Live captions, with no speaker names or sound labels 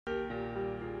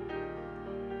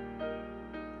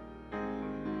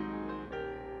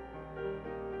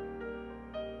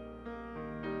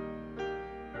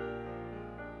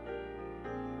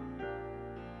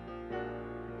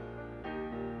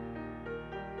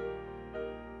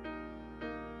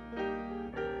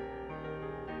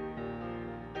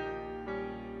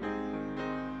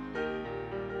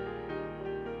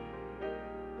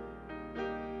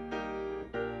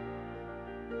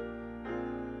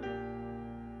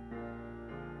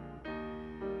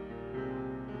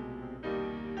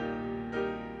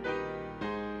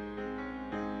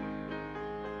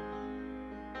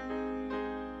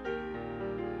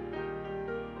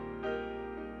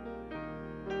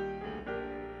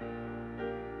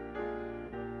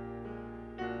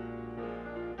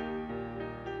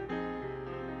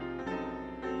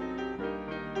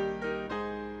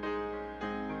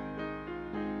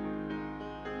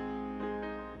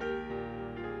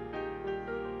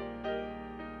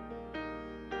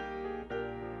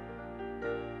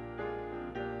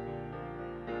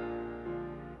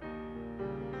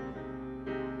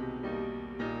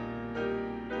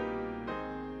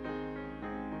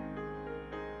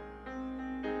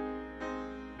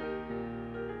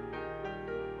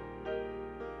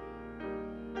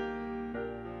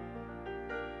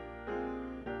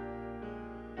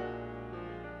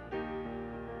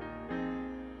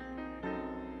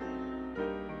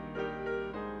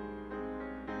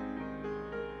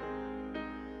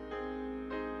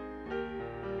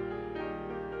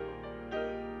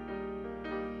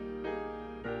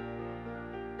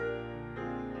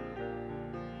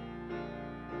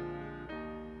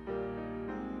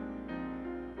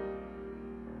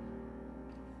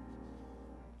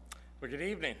Well, good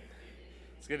evening.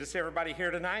 It's good to see everybody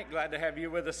here tonight. Glad to have you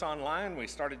with us online. We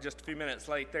started just a few minutes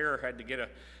late there. Had to get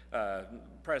a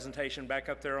presentation back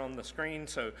up there on the screen.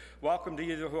 So welcome to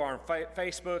you who are on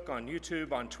Facebook, on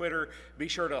YouTube, on Twitter. Be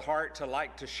sure to heart, to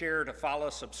like, to share, to follow,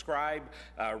 subscribe,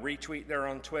 retweet there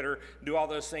on Twitter. Do all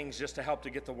those things just to help to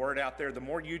get the word out there. The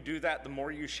more you do that, the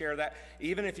more you share that.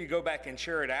 Even if you go back and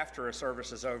share it after a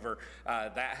service is over,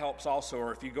 that helps also.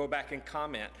 Or if you go back and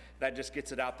comment, that just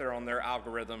gets it out there on their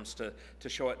algorithms to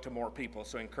show it to more people.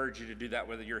 So I encourage you to do that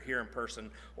whether you're here in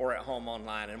person or at home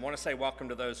online. And I want to say welcome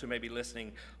to those who may be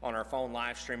listening on our phone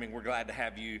live streaming. We're glad to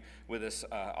have you with us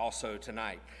also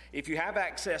tonight. If you have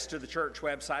access to the church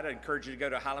website, I encourage you to go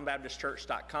to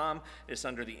highlandbaptistchurch.com. It's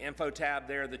under the info tab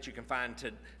there that you can find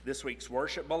to this week's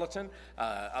worship bulletin.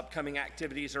 Upcoming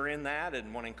activities are in that,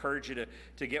 and want to encourage you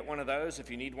to get one of those.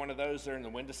 If you need one of those, they're in the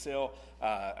windowsill.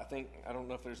 I don't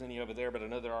know if there's any over there, but I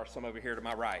know there are some over here to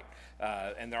my right,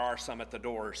 and there are some at the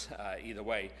doors either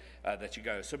way that you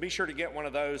go. So be sure to get one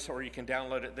of those, or you can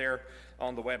download it there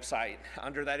on the website.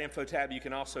 Under that info tab, you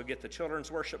can also get the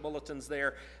children's worship bulletins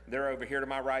there. They're over here to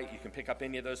my right. You can pick up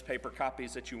any of those paper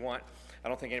copies that you want. I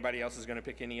don't think anybody else is going to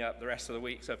pick any up the rest of the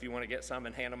week, so if you want to get some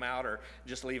and hand them out or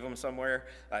just leave them somewhere,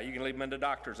 you can leave them in the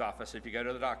doctor's office. If you go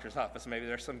to the doctor's office, maybe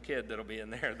there's some kid that'll be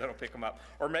in there that'll pick them up,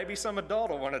 or maybe some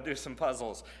adult will want to do some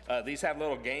puzzles. These have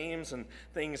little games and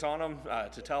things on them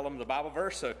to tell them the Bible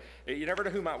verse, so you never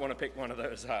know who might want to pick one of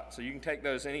those up. So you can take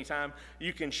those anytime.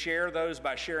 You can share those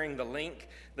by sharing the link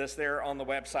that's there on the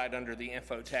website under the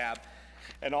info tab.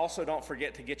 And also don't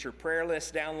forget to get your prayer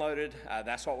list downloaded.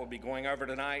 That's what we'll be going over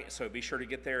tonight, so be sure to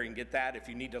get there and get that. If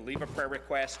you need to leave a prayer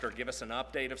request or give us an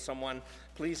update of someone,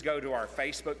 please go to our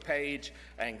Facebook page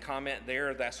and comment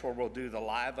there. That's where we'll do the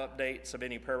live updates of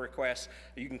any prayer requests.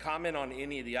 You can comment on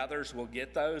any of the others. We'll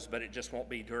get those, but it just won't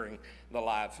be during the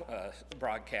live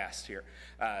broadcast here.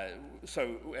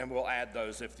 And we'll add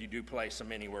those if you do place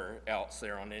them anywhere else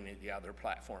there on any of the other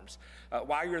platforms.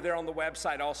 While you're there on the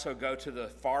website, also go to the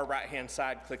far right-hand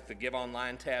side, click the Give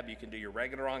Online tab. You can do your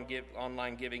regular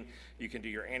online giving. You can do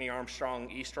your Annie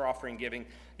Armstrong Easter offering giving.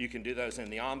 You can do those in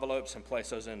the envelopes and place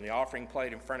those in the offering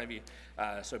plate in front of you.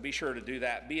 So be sure to do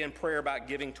that. Be in prayer about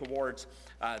giving towards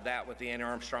that with the Annie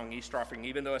Armstrong Easter offering.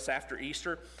 Even though it's after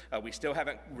Easter, we still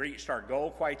haven't reached our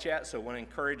goal quite yet, so I want to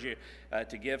encourage you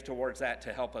to give towards that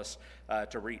to help us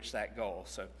to reach that goal.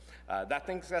 So I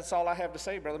think that's all I have to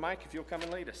say, Brother Mike, if you'll come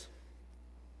and lead us.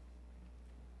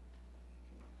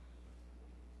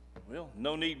 Well,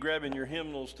 no need grabbing your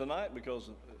hymnals tonight because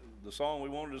the song we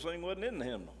wanted to sing wasn't in the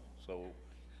hymnal. So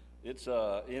it's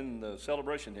in the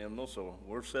celebration hymnal, so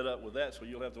we're set up with that. So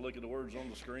you'll have to look at the words on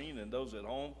the screen, and those at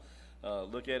home,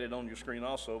 look at it on your screen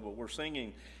also. But we're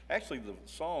singing, actually the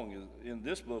song in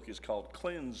this book is called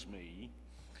Cleanse Me.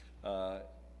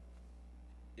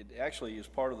 It actually is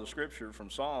part of the scripture from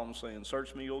Psalms saying,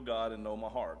 search me, O God, and know my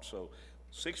heart. So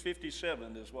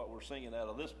 657 is what we're singing out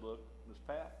of this book. Miss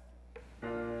Pat?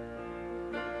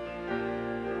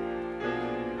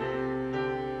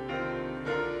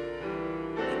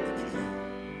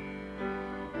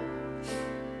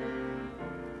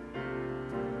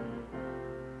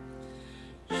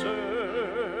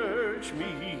 Search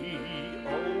me,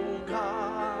 O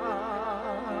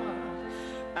God,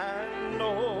 and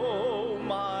know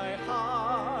my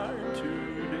heart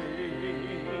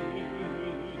today.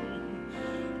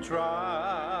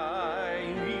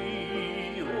 Try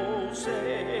me, O Savior,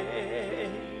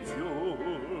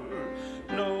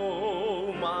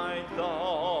 know my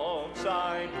thoughts,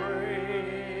 I pray.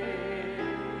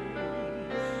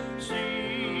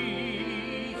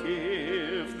 See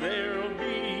if there'll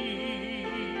be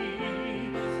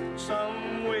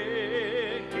some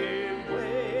wicked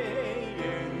way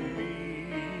in me.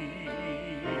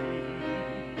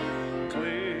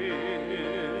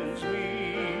 Cleanse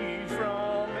me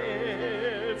from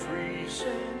every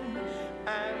sin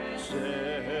and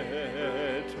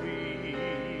set me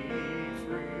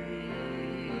free.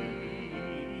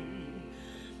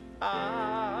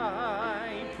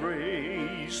 I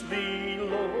praise Thee,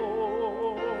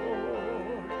 Lord,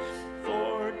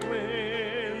 for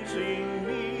cleansing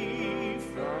me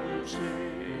from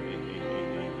sin.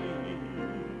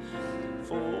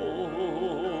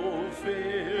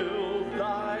 Fulfill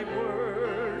Thy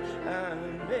word and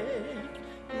make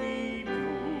me pure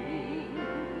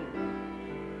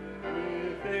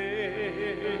within.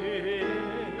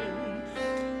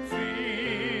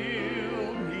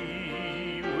 Fill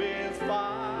me with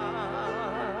fire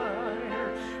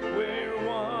where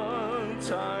once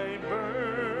I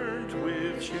burned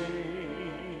with shame.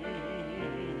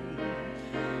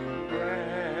 Grant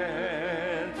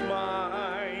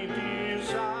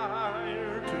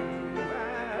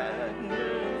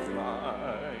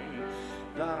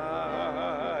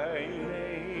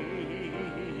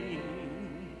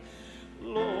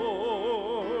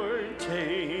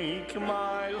take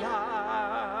my life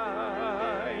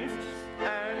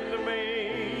and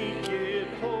make it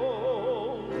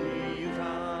wholly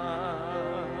thine.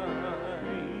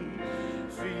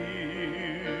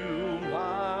 Fill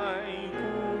my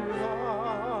poor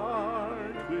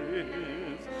heart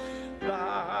with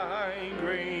thy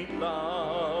great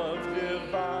love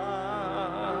divine.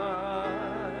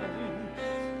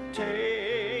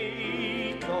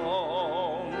 Take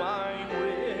all my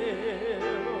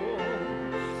will,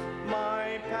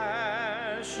 my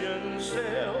passion,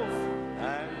 self,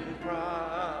 and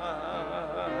pride.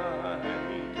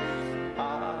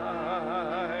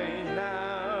 I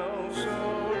now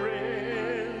surrender,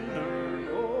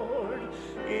 Lord,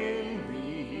 in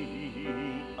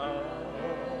me abide.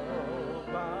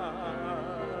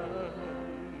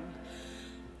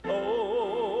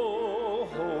 Oh,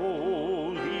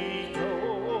 Holy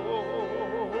Ghost,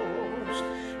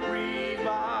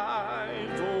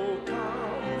 revival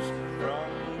comes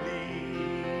from thee.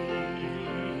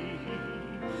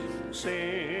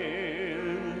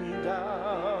 Send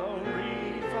down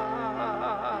revival,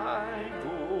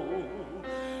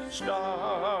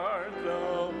 start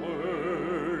the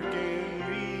work in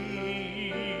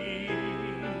me.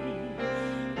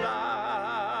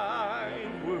 Thy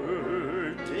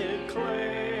word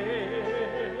declares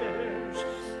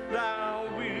thou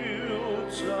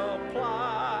wilt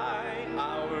supply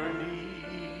our need.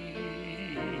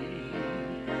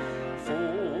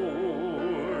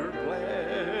 For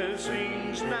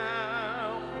blessings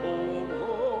now, O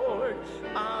Lord,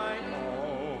 I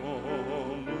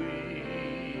humbly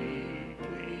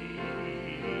plead.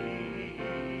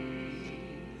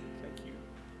 Thank you.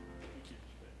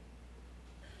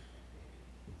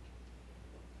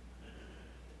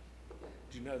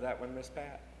 Did you know that one, Miss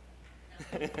Pat?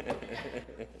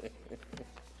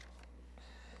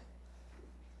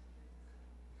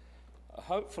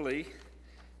 Hopefully,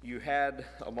 you had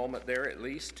a moment there at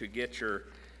least to get your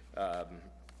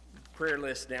prayer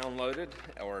list downloaded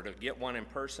or to get one in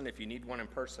person. If you need one in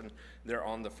person, they're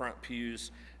on the front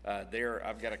pews. There,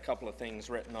 I've got a couple of things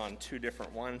written on two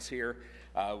different ones here.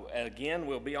 Again,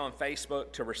 we'll be on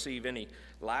Facebook to receive any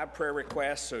live prayer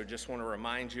requests, so just want to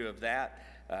remind you of that.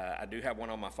 I do have one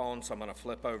on my phone, so I'm going to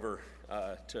flip over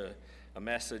to a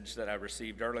message that I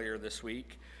received earlier this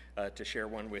week to share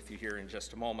one with you here in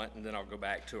just a moment, and then I'll go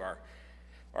back to our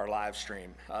live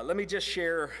stream. Let me just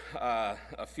share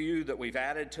a few that we've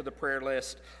added to the prayer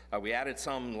list. We added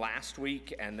some last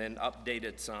week and then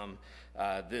updated some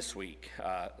this week.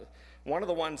 One of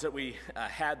the ones that we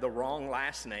had the wrong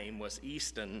last name was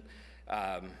Easton.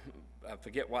 I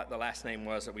forget what the last name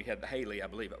was that we had, Haley, I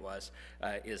believe it was,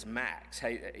 is Max,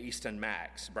 Easton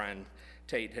Max. Brian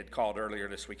Tate had called earlier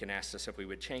this week and asked us if we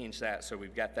would change that, so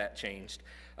we've got that changed.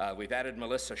 We've added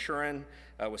Melissa Shuren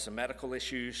with some medical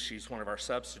issues. She's one of our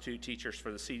substitute teachers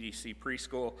for the CDC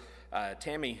preschool.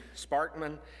 Tammy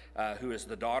Sparkman, who is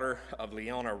the daughter of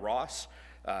Leona Ross.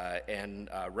 And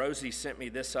Rosie sent me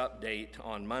this update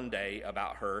on Monday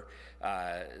about her.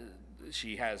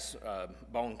 She has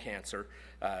bone cancer,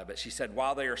 but she said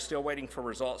while they are still waiting for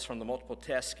results from the multiple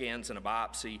test scans and a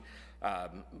biopsy,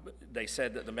 they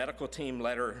said that the medical team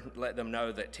let them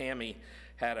know that Tammy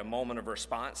had a moment of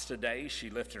response today. She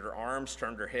lifted her arms,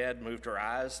 turned her head, moved her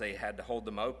eyes. They had to hold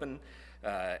them open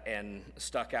and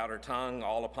stuck out her tongue,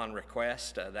 all upon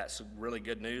request. That's really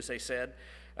good news, they said.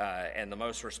 And the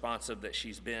most responsive that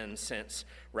she's been since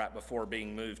right before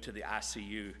being moved to the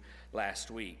ICU last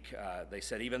week. They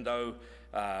said even though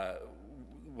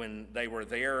when they were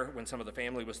there, when some of the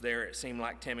family was there, it seemed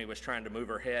like Tammy was trying to move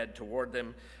her head toward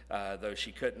them, though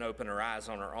she couldn't open her eyes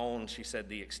on her own. She said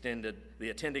the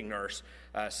attending nurse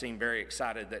seemed very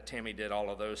excited that Tammy did all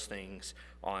of those things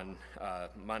on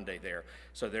Monday there.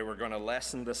 So they were going to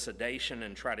lessen the sedation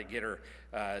and try to get her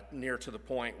near to the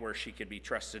point where she could be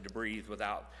trusted to breathe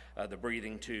without the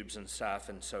breathing tubes and stuff.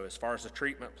 And so as far as the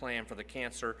treatment plan for the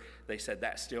cancer, they said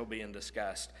that's still being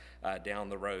discussed down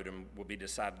the road and will be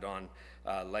decided on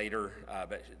later.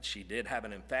 But she did have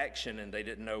an infection, and they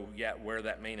didn't know yet where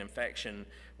that main infection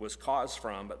was caused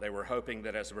from, but they were hoping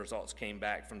that as the results came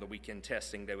back from the weekend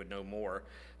testing, they would know more.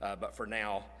 But for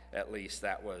now, at least,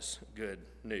 that was good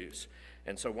news.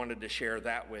 And so wanted to share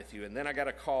that with you. And then I got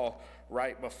a call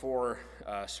right before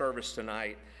service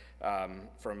tonight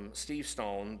from Steve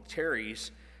Stone, Terry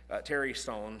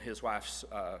Stone, his wife's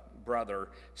brother,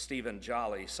 Stephen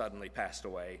Jolly, suddenly passed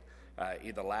away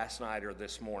either last night or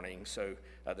this morning, so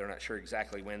they're not sure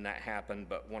exactly when that happened,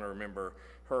 but want to remember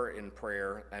her in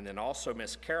prayer. And then also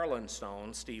Miss Carolyn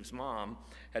Stone, Steve's mom,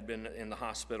 had been in the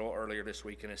hospital earlier this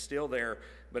week and is still there,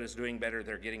 but is doing better.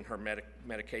 They're getting her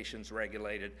medications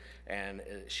regulated, and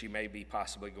she may be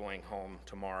possibly going home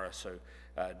tomorrow, so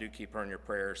do keep her in your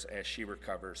prayers as she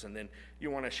recovers. And then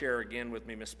you want to share again with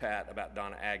me, Miss Pat, about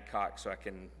Donna Adcock, so I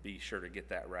can be sure to get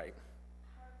that right.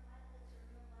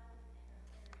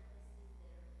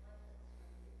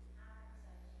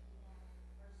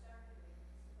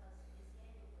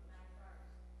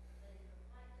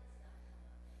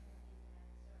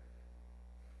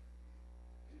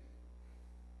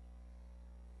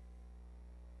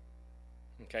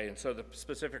 Okay, and so the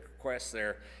specific request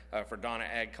there for Donna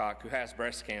Adcock, who has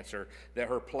breast cancer, that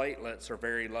her platelets are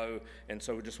very low, and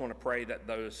so we just want to pray that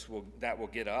that will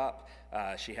get up.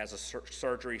 She has a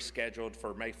surgery scheduled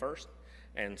for May 1st,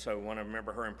 and so we want to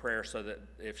remember her in prayer so that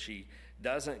if she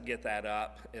doesn't get that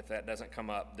up, if that doesn't come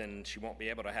up, then she won't be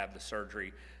able to have the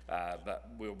surgery, but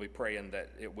we'll be praying that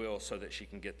it will so that she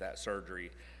can get that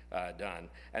surgery done.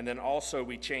 And then also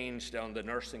we changed on the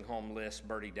nursing home list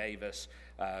Bertie Davis,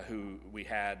 who we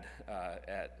had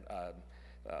at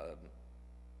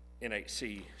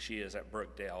NHC. She is at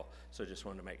Brookdale, so just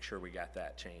wanted to make sure we got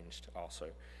that changed also.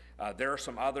 There are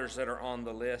some others that are on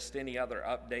the list. Any other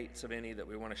updates of any that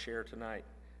we want to share tonight,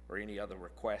 or any other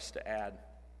requests to add?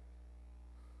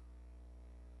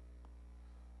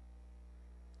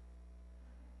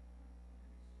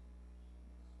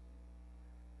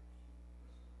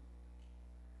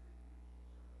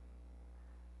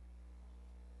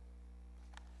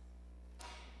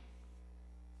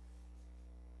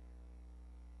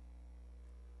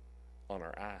 On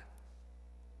our eye.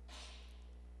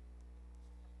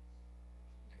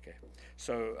 Okay,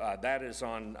 so that is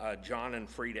on John and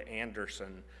Frida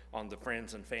Anderson on the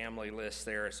friends and family list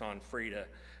there. It's on Frida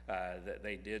that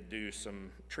they did do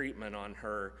some treatment on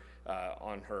her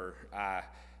eye,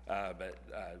 but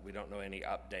we don't know any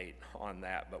update on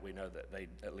that, but we know that they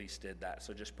at least did that.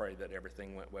 So just pray that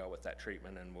everything went well with that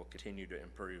treatment and will continue to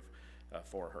improve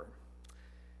for her.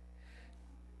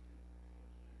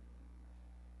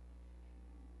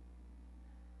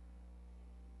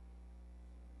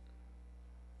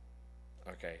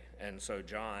 Okay, and so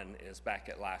John is back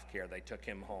at Life Care. They took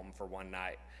him home for one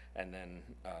night and then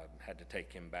had to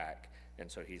take him back, and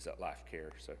so he's at Life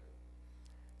Care. So,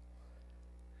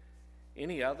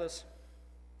 any others?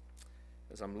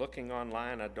 As I'm looking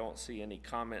online, I don't see any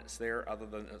comments there other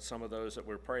than some of those that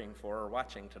we're praying for or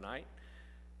watching tonight.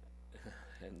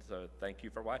 And so thank you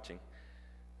for watching.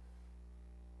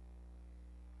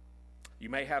 You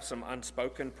may have some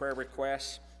unspoken prayer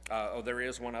requests. There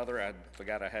is one other. I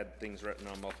forgot I had things written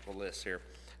on multiple lists here.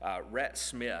 Rhett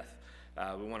Smith.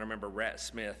 We want to remember Rhett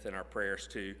Smith in our prayers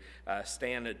too.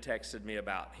 Stan had texted me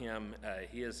about him.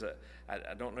 He is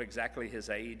I don't know exactly his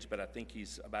age, but I think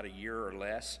he's about a year or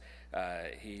less.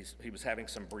 He was having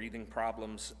some breathing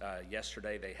problems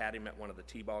yesterday. They had him at one of the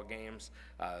T-ball games.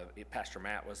 Pastor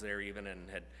Matt was there even and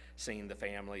had seen the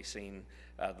family, seen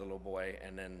the little boy,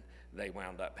 and then they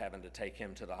wound up having to take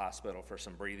him to the hospital for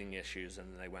some breathing issues, and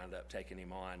then they wound up taking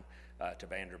him on to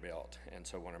Vanderbilt. And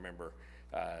so I want to remember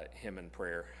him in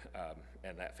prayer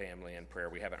and that family in prayer.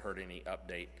 We haven't heard any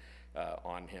update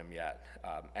on him yet.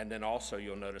 And then also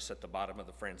you'll notice at the bottom of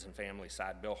the friends and family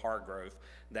side, Bill Hargrove,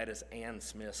 that is Ann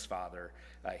Smith's father.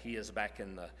 He is back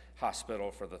in the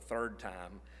hospital for the third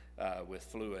time with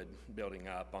fluid building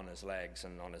up on his legs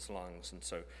and on his lungs. And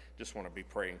so just want to be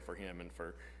praying for him and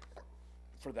for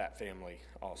that family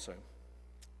also.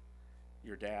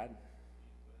 Your dad?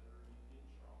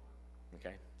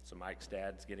 Okay, so Mike's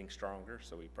dad's getting stronger,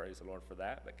 so we praise the Lord for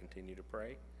that, but continue to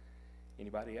pray.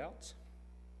 Anybody else?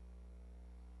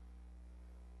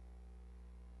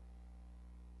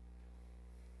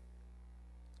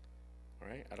 All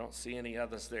right, I don't see any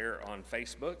others there on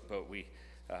Facebook, but we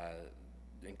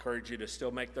encourage you to still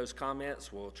make those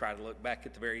comments. We'll try to look back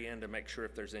at the very end and make sure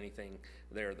if there's anything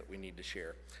there that we need to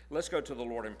share. Let's go to the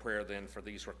Lord in prayer then for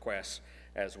these requests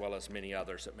as well as many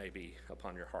others that may be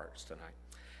upon your hearts tonight.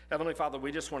 Heavenly Father,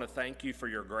 we just want to thank you for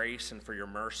your grace and for your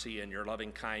mercy and your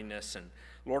loving kindness. And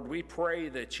Lord, we pray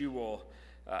that you will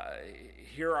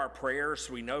hear our prayers.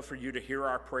 We know for you to hear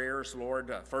our prayers,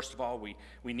 Lord. First of all,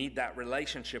 we need that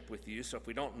relationship with you. So if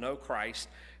we don't know Christ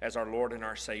as our Lord and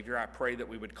our Savior, I pray that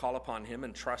we would call upon him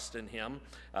and trust in him,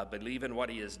 believe in what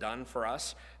he has done for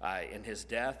us in his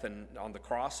death and on the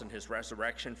cross and his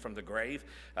resurrection from the grave.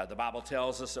 The Bible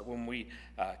tells us that when we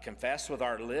confess with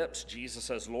our lips Jesus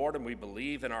as Lord and we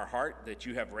believe in our heart that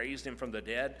you have raised him from the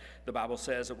dead, the Bible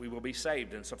says that we will be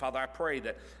saved. And so, Father, I pray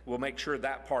that we'll make sure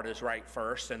that part is right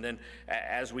first. And then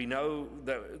as we know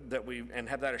that we and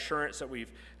have that assurance that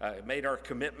we've made our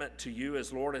commitment to you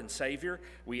as Lord and Savior,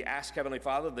 we ask, Heavenly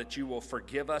Father, that you will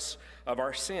forgive us of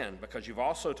our sin, because you've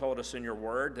also told us in your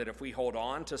word that if we hold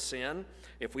on to sin,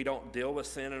 if we don't deal with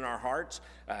sin in our hearts,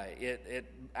 it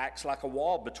acts like a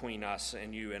wall between us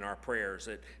and you in our prayers.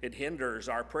 It hinders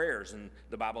our prayers, and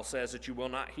the Bible says that you will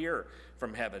not hear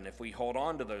from heaven if we hold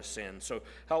on to those sins. So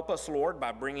help us, Lord,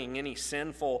 by bringing any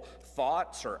sinful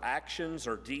thoughts or actions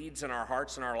or deeds in our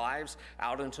hearts and our lives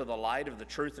out into the light of the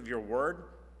truth of your word,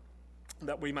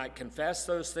 that we might confess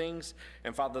those things,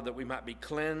 and Father, that we might be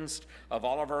cleansed of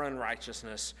all of our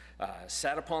unrighteousness,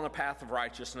 set upon the path of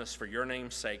righteousness for your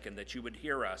name's sake, and that you would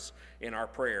hear us in our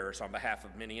prayers on behalf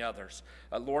of many others.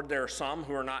 Lord, there are some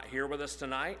who are not here with us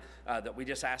tonight, that we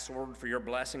just ask, Lord, for your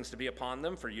blessings to be upon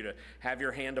them, for you to have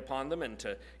your hand upon them and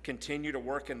to continue to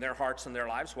work in their hearts and their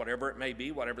lives, whatever it may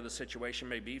be, whatever the situation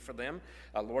may be for them.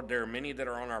 Lord, there are many that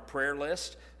are on our prayer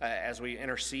list as we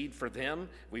intercede for them.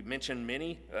 We've mentioned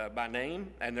many by name,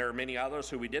 and there are many others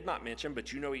who we did not mention,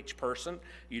 but you know each person,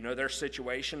 you know their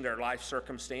situation, their life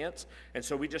circumstance, and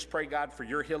so we just pray, God, for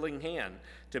your healing hand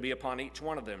to be upon each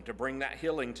one of them, to bring that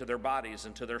healing to their bodies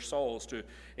and to their souls, to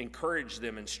encourage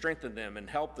them and strengthen them and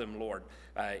help them, Lord,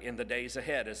 in the days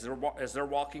ahead. As they're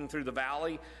walking through the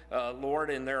valley, Lord,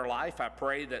 in their life, I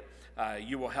pray that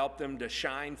you will help them to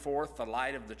shine forth the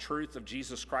light of the truth of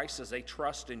Jesus Christ as they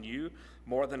trust in you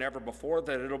more than ever before,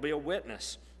 that it'll be a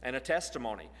witness and a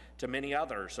testimony to many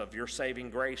others of your saving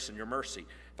grace and your mercy.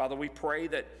 Father, we pray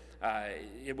that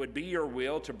it would be your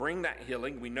will to bring that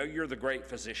healing. We know you're the great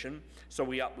physician, so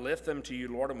we uplift them to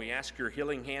you, Lord, and we ask your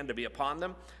healing hand to be upon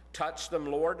them. Touch them,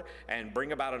 Lord, and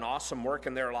bring about an awesome work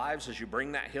in their lives as you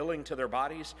bring that healing to their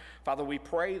bodies. Father, we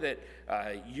pray that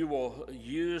you will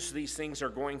use these things they're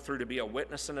going through to be a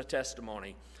witness and a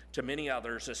testimony to many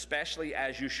others, especially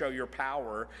as you show your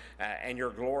power and your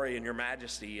glory and your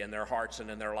majesty in their hearts and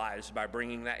in their lives by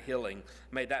bringing that healing.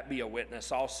 May that be a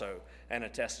witness also and a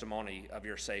testimony of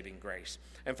your saving grace.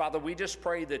 And Father, we just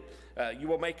pray that you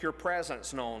will make your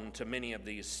presence known to many of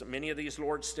these. Many of these,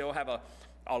 Lord, still have a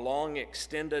long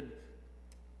extended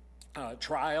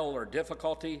trial or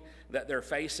difficulty that they're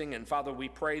facing. And Father, we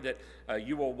pray that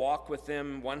you will walk with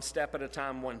them one step at a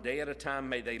time, one day at a time.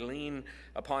 May they lean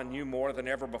upon you more than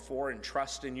ever before and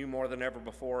trust in you more than ever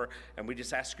before. And we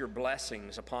just ask your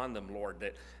blessings upon them, Lord,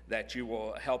 that you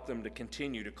will help them to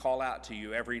continue to call out to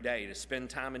you every day, to spend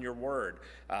time in your word,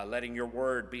 letting your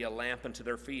word be a lamp unto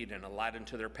their feet and a light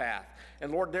unto their path.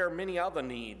 And Lord, there are many other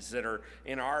needs that are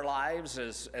in our lives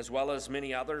as well as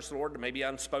many others, Lord, maybe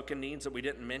unspoken needs that we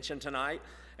didn't mention tonight.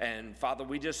 And Father,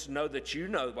 we just know that you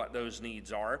know what those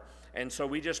needs are. And so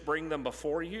we just bring them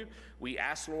before you. We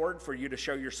ask, Lord, for you to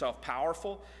show yourself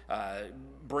powerful.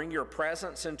 Bring your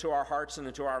presence into our hearts and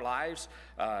into our lives.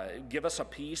 Give us a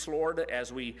peace, Lord,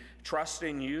 as we trust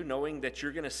in you, knowing that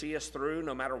you're going to see us through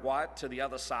no matter what to the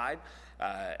other side.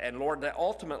 And Lord, that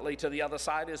ultimately to the other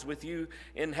side is with you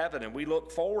in heaven. And we look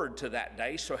forward to that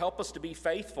day. So help us to be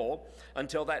faithful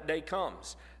until that day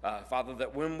comes. Father,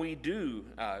 that when we do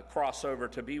cross over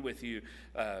to be with you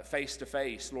face to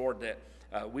face, Lord, that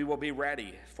we will be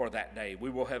ready for that day. We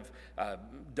will have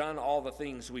done all the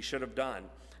things we should have done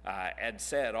and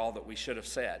said all that we should have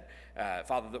said.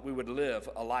 Father, that we would live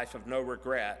a life of no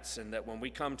regrets, and that when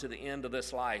we come to the end of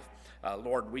this life,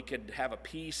 Lord, we could have a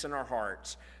peace in our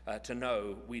hearts to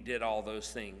know we did all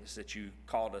those things that you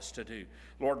called us to do.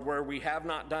 Lord, where we have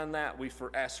not done that, we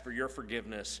ask for your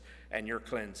forgiveness and your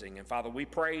cleansing. And Father, we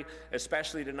pray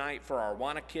especially tonight for our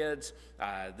Awana kids,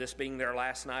 this being their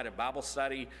last night of Bible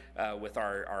study with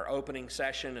our opening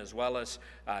session, as well as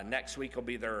next week will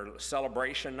be their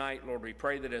celebration night. Lord, we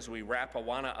pray that as we wrap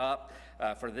Awana up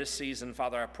for this season,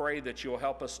 Father, I pray that you'll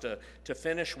help us to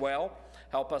finish well.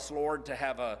 Help us, Lord, to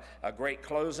have a great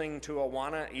closing to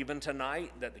Awana even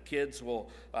tonight, that the kids will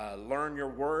learn your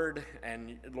word.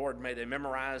 And Lord, may they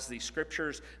memorize these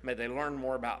scriptures. May they learn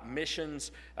more about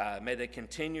missions. May they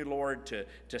continue, Lord,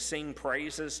 to sing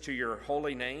praises to your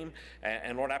holy name.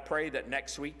 And Lord, I pray that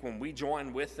next week when we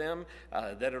join with them,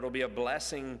 that it'll be a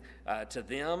blessing to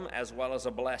them as well as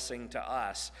a blessing to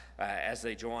us as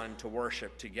they join to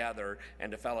worship together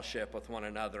and to fellowship with one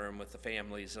another and with the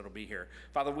families that'll be here.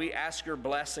 Father, we ask your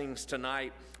blessings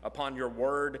tonight upon your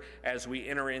word as we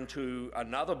enter into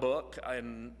another book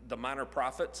in the Minor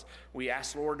Prophets. We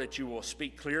ask, Lord, that you will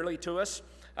speak clearly to us,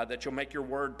 that you'll make your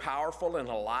word powerful and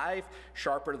alive,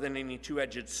 sharper than any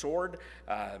two-edged sword.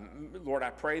 Lord, I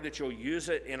pray that you'll use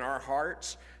it in our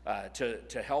hearts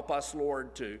to help us,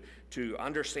 Lord, to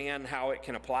understand how it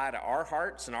can apply to our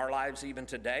hearts and our lives even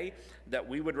today, that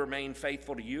we would remain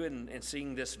faithful to you in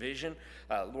seeing this vision.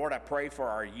 Lord, I pray for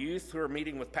our youth who are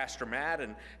meeting with Pastor Matt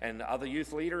and other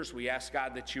youth leaders. We ask,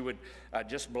 God, that you would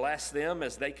just bless them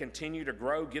as they continue to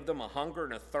grow. Give them a hunger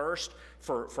and a thirst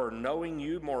for knowing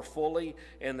you more fully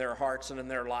in their hearts and in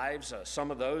their lives.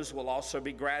 Some of those will also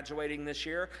be graduating this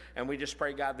year, and we just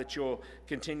pray, God, that you'll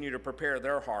continue to prepare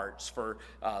their hearts for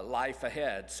life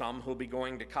ahead. Some who'll be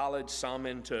going to college, some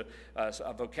into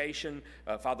a vocation.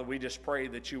 Father, we just pray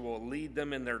that you will lead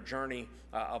them in their journey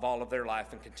of all of their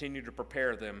life and continue to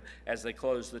prepare them as they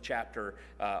close the chapter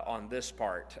on this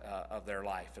part of their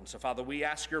life. And so, Father, we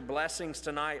ask your blessings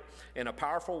tonight in a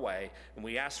powerful way, and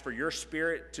we ask for your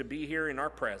Spirit to be here in our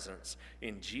presence.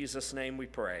 In Jesus' name we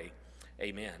pray.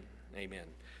 Amen. Amen.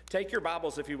 Take your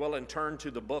Bibles, if you will, and turn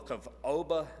to the book of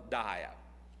Obadiah.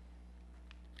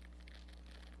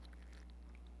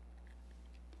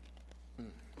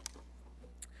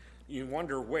 You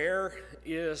wonder, where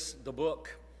is the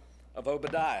book of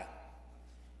Obadiah?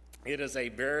 It is a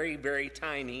very, very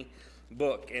tiny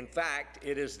book. In fact,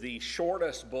 it is the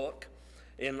shortest book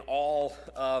in all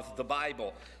of the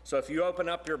Bible. So if you open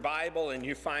up your Bible and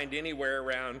you find anywhere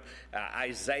around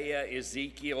Isaiah,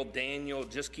 Ezekiel, Daniel,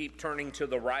 just keep turning to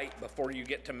the right before you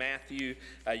get to Matthew.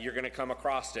 You're going to come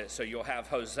across it. So you'll have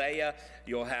Hosea,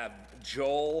 you'll have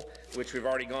Joel, which we've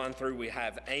already gone through. We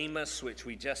have Amos, which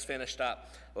we just finished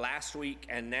up last week,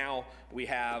 and now we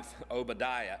have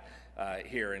Obadiah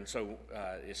here. And so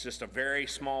it's just a very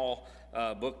small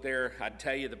book there. I'd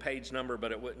tell you the page number,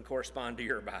 but it wouldn't correspond to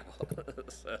your Bible.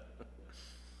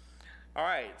 All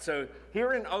right, so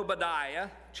here in Obadiah,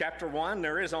 chapter 1,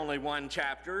 there is only one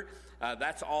chapter.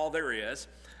 That's all there is.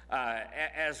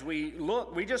 As we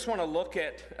look, we just want to look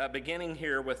at beginning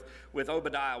here with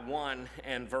Obadiah 1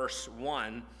 and verse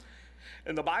 1.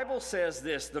 And the Bible says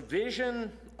this: the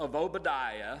vision of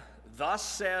Obadiah, thus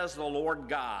says the Lord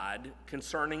God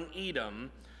concerning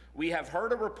Edom, we have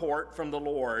heard a report from the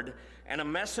Lord, and a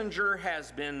messenger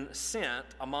has been sent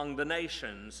among the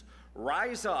nations.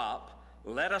 Rise up,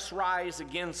 let us rise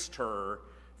against her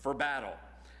for battle.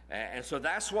 And so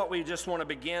that's what we just want to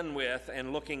begin with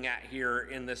and looking at here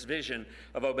in this vision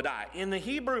of Obadiah. In the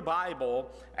Hebrew Bible,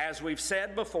 as we've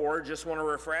said before, just want to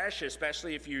refresh,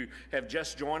 especially if you have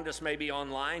just joined us maybe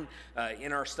online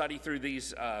in our study through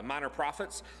these minor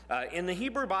prophets. In the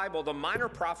Hebrew Bible, the minor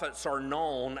prophets are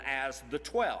known as the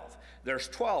 12. There's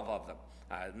 12 of them.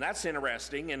 And that's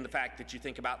interesting in the fact that you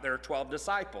think about there are 12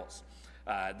 disciples.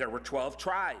 There were 12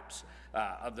 tribes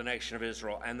of the nation of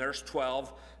Israel, and there's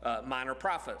 12 minor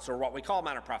prophets, or what we call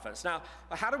minor prophets. Now,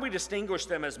 how do we distinguish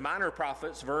them as minor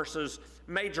prophets versus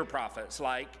major prophets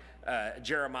like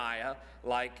Jeremiah,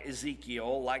 like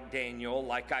Ezekiel, like Daniel,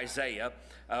 like Isaiah?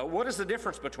 What is the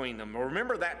difference between them?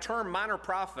 Remember, that term minor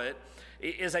prophet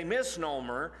is a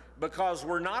misnomer because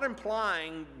we're not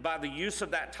implying by the use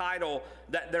of that title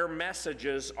that their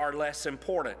messages are less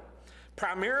important.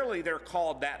 Primarily, they're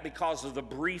called that because of the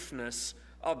briefness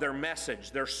of their message.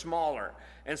 They're smaller.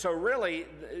 And so really,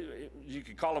 you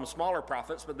could call them smaller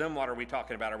prophets, but then what are we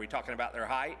talking about? Are we talking about their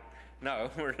height?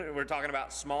 No, we're talking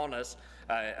about smallness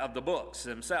of the books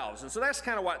themselves. And so that's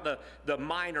kind of what the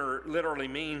minor literally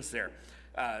means there.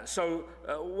 So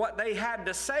what they had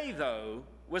to say, though,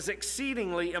 was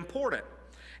exceedingly important.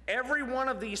 Every one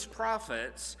of these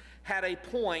prophets had a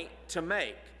point to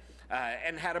make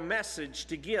and had a message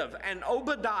to give. And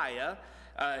Obadiah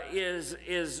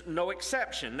is no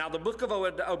exception. Now, the book of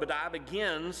Obadiah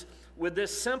begins with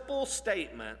this simple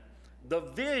statement: the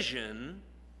vision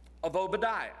of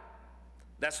Obadiah.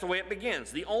 That's the way it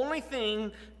begins. The only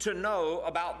thing to know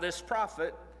about this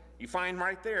prophet you find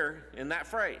right there in that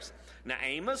phrase. Now,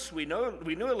 Amos, we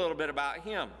knew a little bit about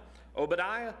him.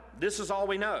 Obadiah, this is all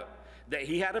we know: that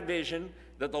he had a vision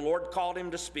that the Lord called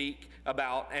him to speak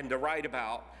about and to write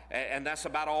about. And that's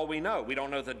about all we know. We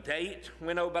don't know the date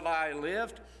when Obadiah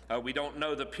lived. We don't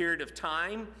know the period of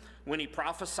time when he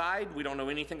prophesied. We don't know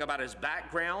anything about his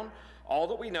background. All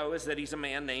that we know is that he's a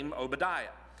man named Obadiah.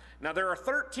 Now, there are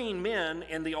 13 men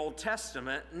in the Old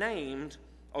Testament named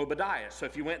Obadiah. So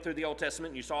if you went through the Old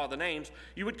Testament and you saw the names,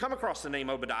 you would come across the name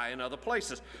Obadiah in other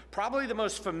places. Probably the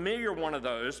most familiar one of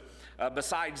those,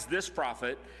 besides this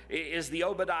prophet, is the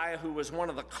Obadiah who was one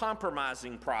of the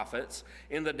compromising prophets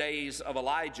in the days of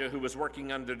Elijah, who was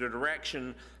working under the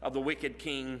direction of the wicked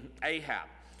king Ahab.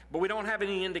 But we don't have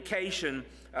any indication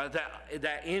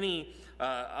that any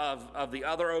of the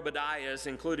other Obadiahs,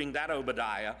 including that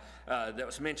Obadiah that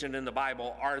was mentioned in the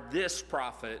Bible, are this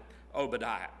prophet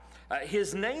Obadiah.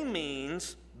 His name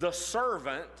means the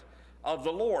servant of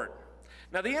the Lord.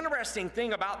 Now, the interesting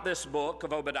thing about this book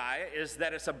of Obadiah is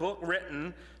that it's a book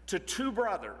written to two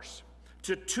brothers,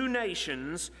 to two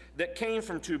nations that came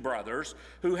from two brothers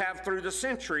who have, through the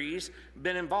centuries,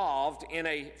 been involved in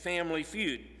a family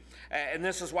feud. And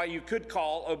this is why you could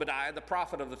call Obadiah the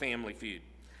prophet of the family feud.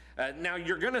 Now,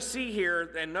 you're going to see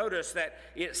here and notice that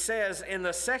it says in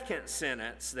the second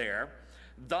sentence there,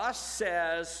 "Thus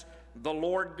says the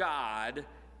Lord God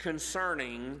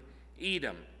concerning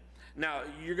Edom." Now,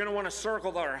 you're going to want to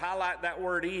circle or highlight that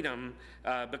word Edom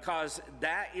because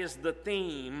that is the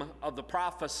theme of the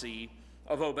prophecy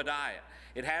of Obadiah.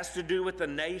 It has to do with the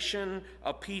nation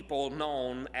of people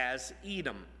known as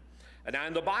Edom. Now,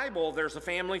 in the Bible, there's a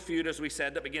family feud, as we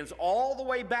said, that begins all the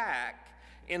way back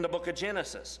in the book of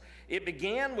Genesis. It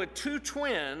began with two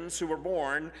twins who were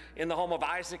born in the home of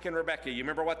Isaac and Rebekah. You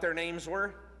remember what their names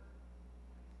were?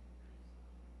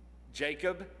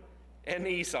 Jacob and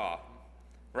Esau,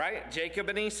 right? Jacob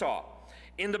and Esau.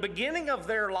 In the beginning of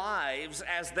their lives,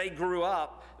 as they grew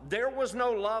up, there was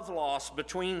no love lost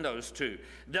between those two.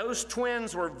 Those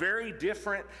twins were very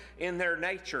different in their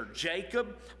nature.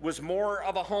 Jacob was more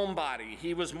of a homebody.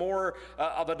 He was more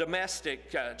of a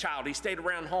domestic child. He stayed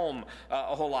around home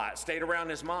a whole lot, stayed around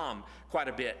his mom quite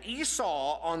a bit.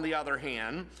 Esau, on the other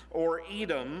hand, or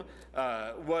Edom,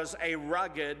 was a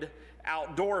rugged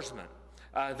outdoorsman.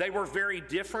 They were very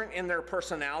different in their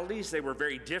personalities. They were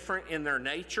very different in their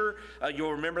nature.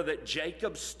 You'll remember that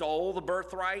Jacob stole the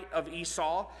birthright of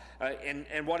Esau.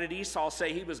 And what did Esau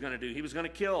say he was going to do? He was going to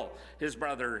kill his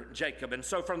brother Jacob. And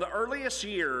so from the earliest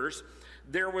years,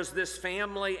 there was this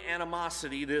family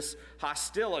animosity, this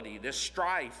hostility, this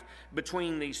strife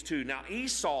between these two. Now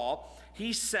Esau,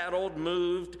 he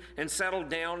moved and settled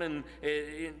down in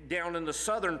the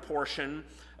southern portion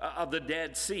of the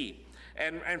Dead Sea.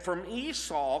 And from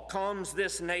Esau comes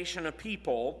this nation of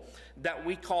people that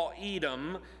we call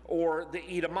Edom, or the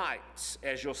Edomites,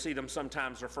 as you'll see them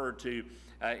sometimes referred to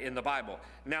in the Bible.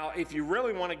 Now, if you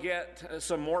really want to get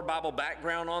some more Bible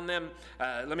background on them,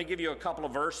 let me give you a couple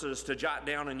of verses to jot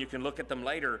down, and you can look at them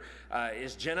later.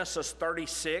 Is Genesis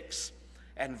 36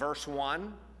 and verse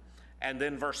 1. And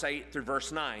then verse 8 through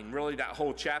verse 9. Really, that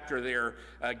whole chapter there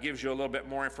gives you a little bit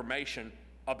more information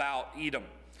about Edom.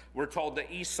 We're told that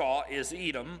Esau is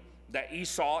Edom, that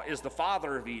Esau is the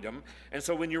father of Edom. And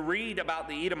so when you read about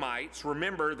the Edomites,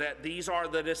 remember that these are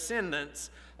the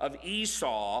descendants of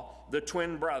Esau, the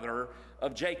twin brother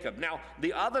of Jacob. Now,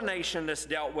 the other nation that's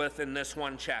dealt with in this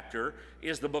one chapter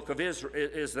is the book of Israel,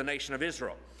 is the nation of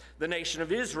Israel. The nation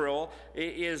of Israel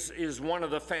is one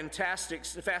of the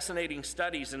fascinating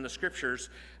studies in the scriptures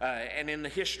and in the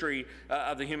history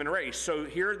of the human race. So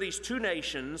here are these two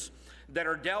nations that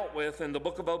are dealt with in the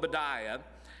book of Obadiah,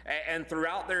 and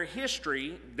throughout their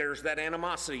history, there's that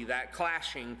animosity, that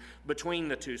clashing between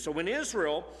the two. So when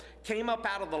Israel came up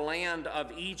out of the land of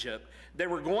Egypt, they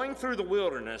were going through the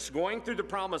wilderness, going through the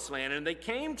promised land, and they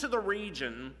came to the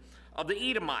region of the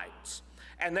Edomites,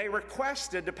 and they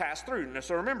requested to pass through. Now,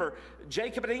 so remember,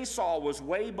 Jacob and Esau was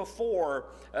way before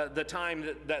the time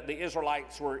that the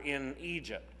Israelites were in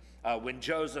Egypt. When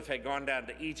Joseph had gone down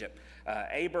to Egypt.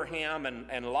 Abraham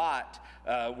and Lot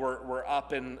were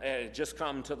up and just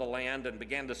come to the land and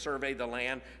began to survey the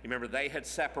land. You remember, they had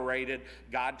separated.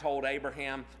 God told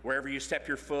Abraham, wherever you step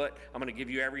your foot, I'm going to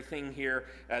give you everything here.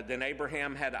 Then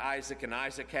Abraham had Isaac, and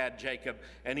Isaac had Jacob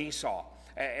and Esau.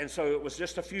 And so it was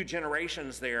just a few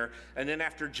generations there. And then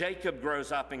after Jacob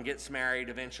grows up and gets married,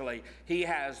 eventually he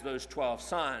has those 12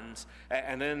 sons.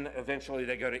 And then eventually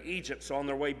they go to Egypt. So on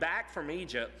their way back from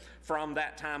Egypt, from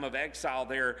that time of exile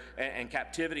there and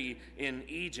captivity in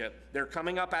Egypt, they're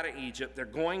coming up out of Egypt. They're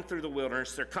going through the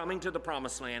wilderness. They're coming to the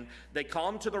promised land. They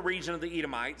come to the region of the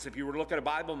Edomites. If you were to look at a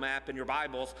Bible map in your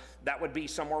Bibles, that would be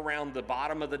somewhere around the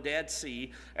bottom of the Dead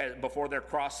Sea before they're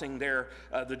crossing there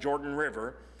the Jordan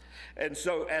River. And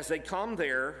so as they come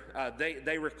there,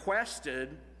 they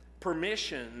requested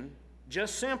permission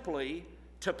just simply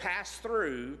to pass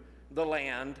through the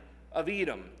land of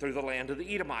Edom, through the land of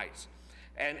the Edomites.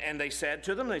 And they said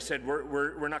to them,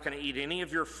 we're not going to eat any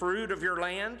of your fruit of your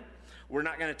land. We're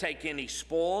not going to take any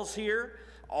spoils here.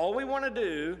 All we want to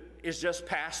do is just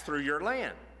pass through your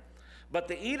land. But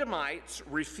the Edomites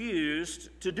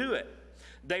refused to do it.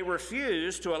 They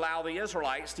refused to allow the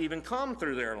Israelites to even come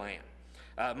through their land,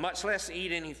 much less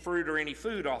eat any fruit or any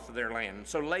food off of their land.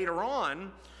 So later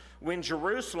on, when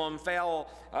Jerusalem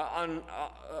fell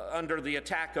under the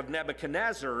attack of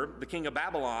Nebuchadnezzar, the king of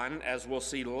Babylon, as we'll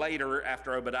see later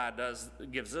after Obadiah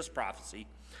gives this prophecy,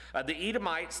 the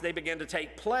Edomites, they began to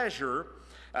take pleasure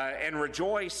and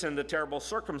rejoice in the terrible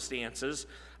circumstances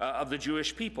of the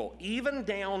Jewish people, even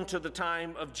down to the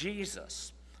time of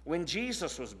Jesus, when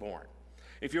Jesus was born.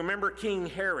 If you remember King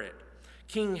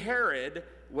Herod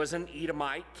was an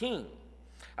Edomite king.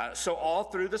 So all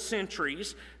through the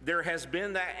centuries, there has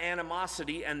been that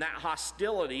animosity and that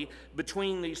hostility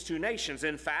between these two nations.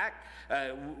 In fact,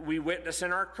 we witness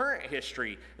in our current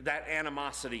history that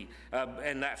animosity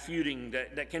and that feuding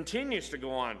that continues to go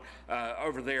on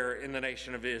over there in the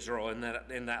nation of Israel,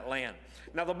 in that land.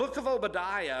 Now, the book of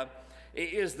Obadiah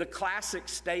is the classic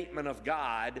statement of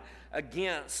God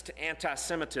against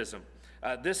anti-Semitism.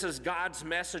 This is God's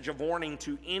message of warning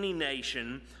to any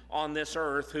nation on this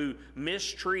earth who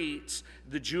mistreats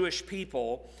the Jewish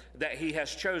people that he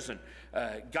has chosen.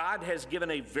 God has given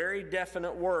a very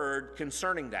definite word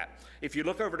concerning that. If you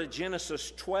look over to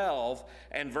Genesis 12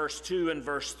 and verse 2 and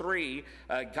verse 3,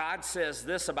 God says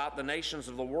this about the nations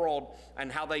of the world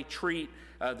and how they treat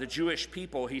the Jewish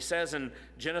people. He says in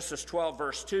Genesis 12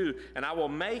 verse 2, "And I will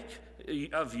make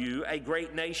of you a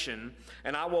great nation,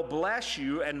 and I will bless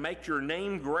you and make your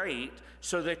name great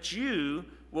so that you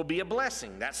will be a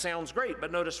blessing." That sounds great,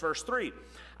 but notice verse 3.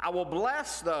 "I will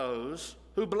bless those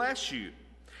who bless you,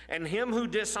 and him who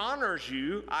dishonors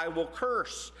you I will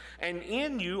curse, and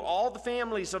in you all the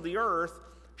families of the earth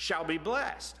shall be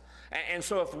blessed." And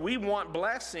so if we want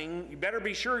blessing, you better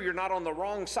be sure you're not on the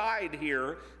wrong side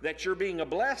here, that you're being a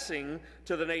blessing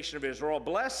to the nation of Israel, a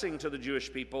blessing to the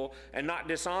Jewish people, and not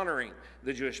dishonoring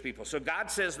the Jewish people. So God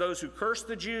says, those who curse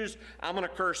the Jews, I'm going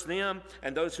to curse them,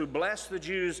 and those who bless the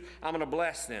Jews, I'm going to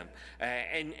bless them.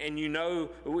 And you know,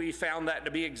 we found that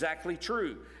to be exactly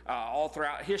true all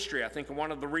throughout history. I think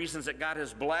one of the reasons that God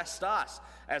has blessed us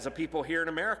as a people here in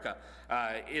America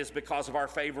is because of our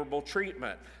favorable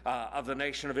treatment of the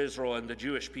nation of Israel and the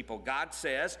Jewish people. God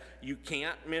says, you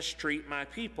can't mistreat my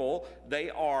people. They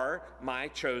are my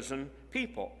chosen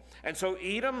people. And so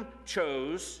Edom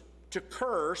chose to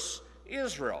curse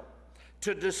Israel,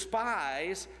 to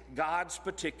despise God's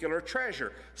particular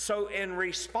treasure. So in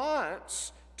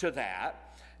response to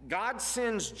that, God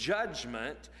sends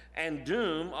judgment and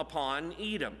doom upon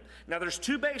Edom. Now there's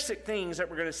two basic things that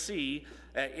we're going to see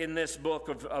in this book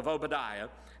of Obadiah,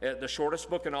 the shortest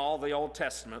book in all the Old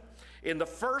Testament. In the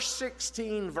first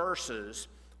 16 verses,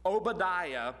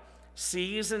 Obadiah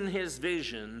sees in his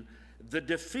vision the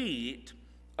defeat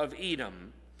of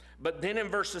Edom. But then in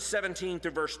verses 17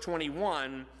 to verse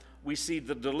 21, we see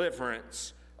the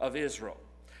deliverance of Israel.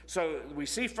 So we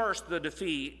see first the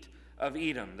defeat of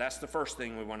Edom. That's the first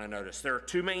thing we want to notice. There are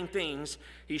two main things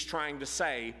he's trying to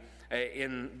say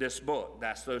in this book.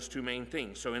 That's those two main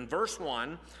things. So in verse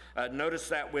 1, notice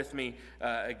that with me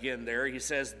again there. He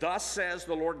says, "Thus says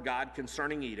the Lord God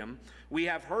concerning Edom, we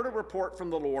have heard a report from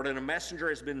the Lord, and a messenger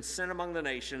has been sent among the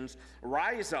nations.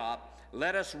 Rise up,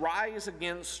 let us rise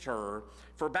against her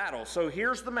for battle." So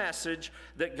here's the message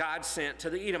that God sent to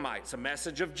the Edomites, a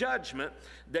message of judgment,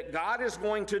 that God is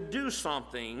going to do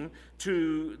something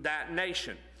to that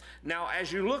nation. Now,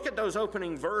 as you look at those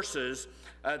opening verses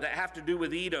that have to do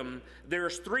with Edom,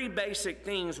 there's three basic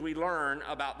things we learn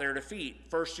about their defeat.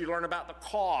 First, you learn about the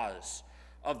cause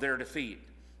of their defeat.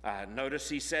 Notice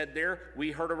he said there,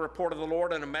 we heard a report of the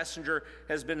Lord, and a messenger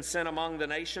has been sent among the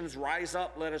nations. Rise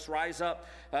up, let us rise up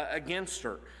against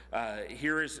her.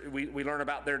 We learn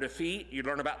about their defeat. You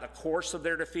learn about the course of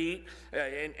their defeat,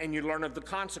 and you learn of the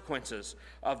consequences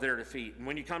of their defeat. And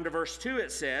when you come to verse 2,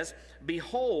 it says,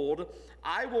 "Behold,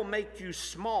 I will make you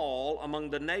small among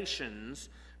the nations.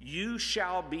 You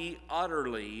shall be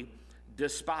utterly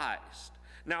despised."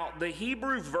 Now, the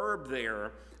Hebrew verb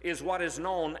there is what is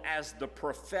known as the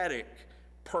prophetic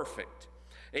perfect.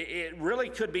 It really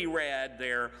could be read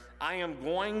there, "I am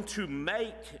going to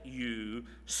make you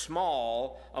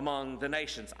small among the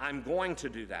nations." I'm going to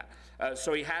do that.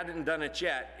 So he hadn't done it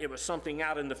yet. It was something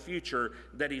out in the future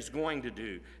that he's going to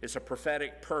do. It's a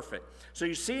prophetic perfect. So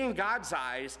you see, in God's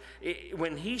eyes,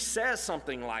 when he says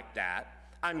something like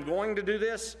that, "I'm going to do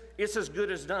this," it's as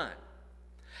good as done.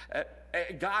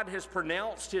 God has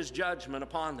pronounced his judgment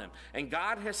upon them. And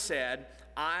God has said,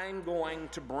 "I'm going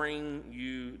to bring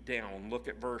you down." Look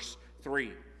at verse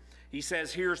 3. He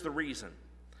says, here's the reason.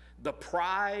 "The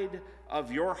pride of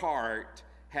your heart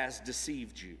has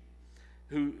deceived you."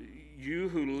 you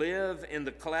who live in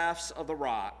the clefts of the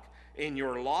rock, in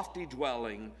your lofty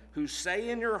dwelling, who say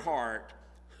in your heart,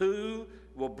 who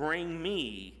will bring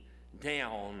me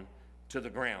down to the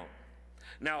ground?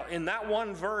 Now, in that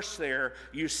one verse there,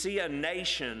 you see a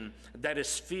nation that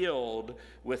is filled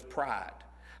with pride.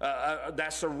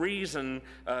 That's a reason,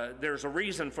 there's a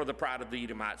reason for the pride of the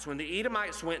Edomites. When the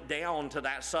Edomites went down to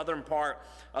that southern part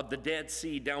of the Dead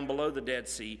Sea, down below the Dead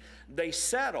Sea, they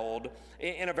settled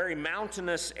in a very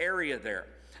mountainous area there,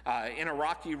 in a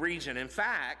rocky region. In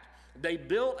fact, they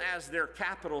built as their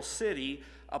capital city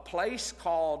a place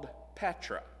called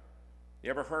Petra.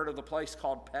 You ever heard of the place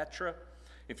called Petra?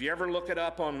 If you ever look it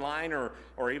up online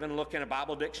or even look in a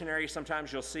Bible dictionary,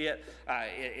 sometimes you'll see it.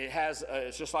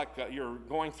 It's just like you're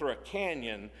going through a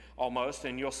canyon almost,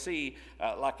 and you'll see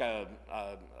like a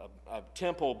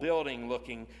temple building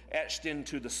looking etched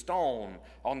into the stone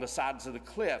on the sides of the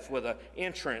cliff with an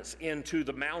entrance into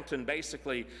the mountain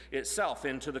basically itself,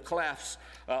 into the clefts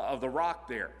of the rock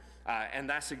there. And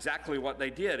that's exactly what they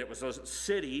did. It was a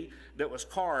city that was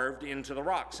carved into the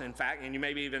rocks. In fact, and you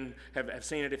maybe even have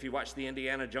seen it if you watch the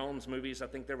Indiana Jones movies. I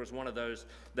think there was one of those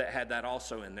that had that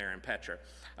also in there in Petra.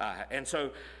 And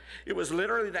so it was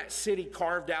literally that city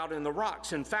carved out in the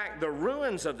rocks. In fact, the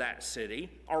ruins of that city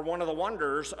are one of the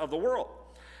wonders of the world.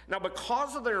 Now,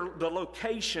 because of the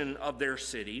location of their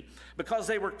city, because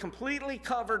they were completely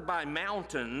covered by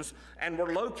mountains and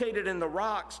were located in the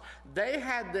rocks, they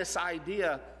had this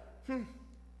idea,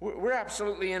 we're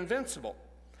absolutely invincible.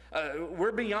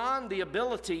 We're beyond the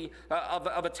ability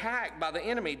of attack by the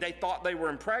enemy. They thought they were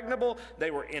impregnable,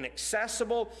 they were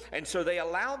inaccessible, and so they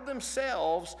allowed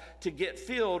themselves to get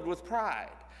filled with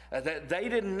pride, that they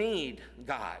didn't need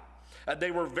God.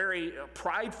 They were very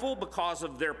prideful because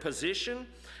of their position,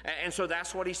 and so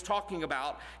that's what he's talking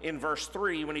about in verse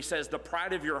 3 when he says, the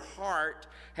pride of your heart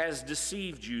has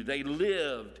deceived you. They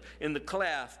lived in the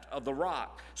cleft of the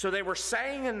rock. So they were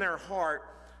saying in their heart,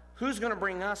 who's going to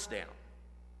bring us down?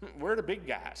 We're the big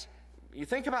guys. You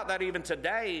think about that even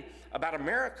today about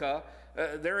America.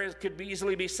 Could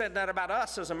easily be said that about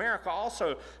us as America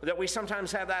also, that we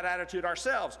sometimes have that attitude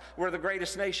ourselves. We're the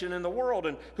greatest nation in the world,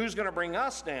 and who's going to bring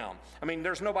us down? I mean,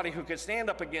 there's nobody who could stand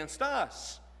up against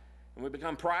us. And we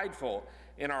become prideful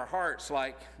in our hearts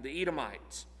like the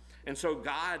Edomites. And so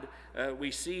God,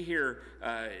 we see here,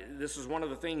 this is one of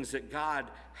the things that God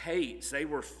hates. They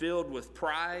were filled with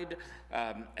pride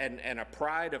and a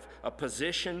pride of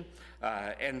position.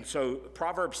 And so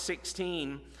Proverbs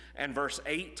 16 and verse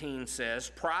 18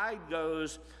 says, pride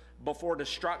goes before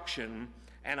destruction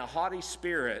and a haughty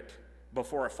spirit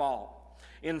before a fall.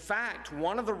 In fact,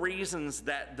 one of the reasons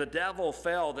that the devil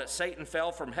fell, that Satan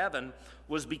fell from heaven,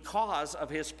 was because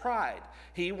of his pride.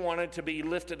 He wanted to be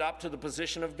lifted up to the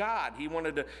position of God. He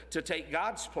wanted to take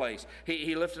God's place.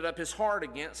 He lifted up his heart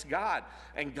against God.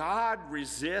 And God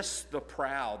resists the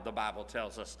proud, the Bible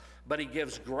tells us, but he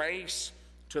gives grace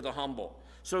to the humble.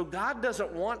 So God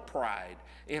doesn't want pride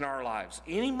in our lives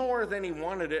any more than he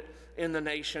wanted it in the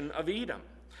nation of Edom.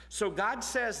 So God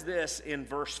says this in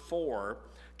verse 4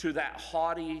 to that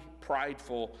haughty,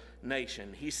 prideful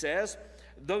nation. He says,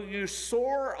 though you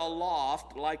soar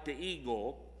aloft like the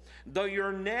eagle, though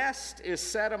your nest is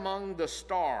set among the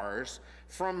stars,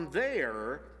 from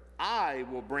there I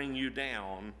will bring you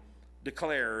down,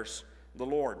 declares the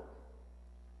Lord.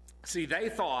 See, they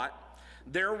thought,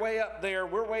 they're way up there,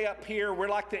 we're way up here, we're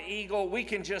like the eagle, we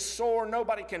can just soar,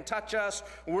 nobody can touch us,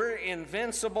 we're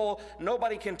invincible,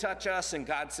 nobody can touch us. And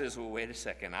God says, well, wait a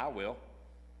second, I will.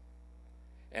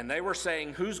 And they were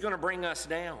saying, who's going to bring us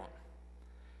down?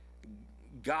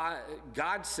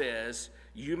 God says,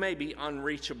 you may be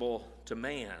unreachable to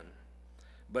man,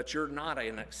 but you're not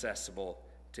inaccessible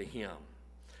to him.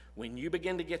 When you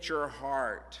begin to get your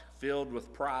heart filled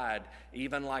with pride,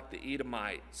 even like the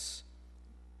Edomites,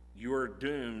 you're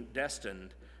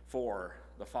destined for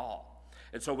the fall.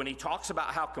 And so when he talks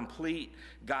about how complete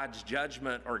God's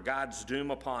judgment or God's doom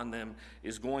upon them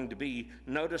is going to be,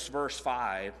 notice verse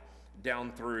 5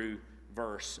 down through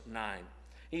verse 9.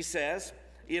 He says,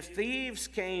 if thieves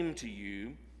came to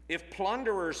you, if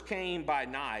plunderers came by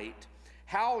night,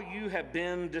 how you have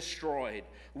been destroyed.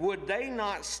 Would they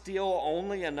not steal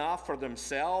only enough for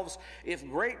themselves? If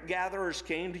great gatherers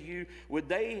came to you, would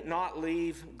they not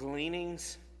leave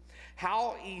gleanings?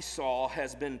 How Esau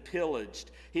has been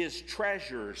pillaged, his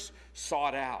treasures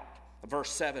sought out.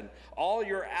 Verse 7, all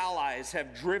your allies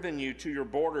have driven you to your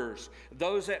borders.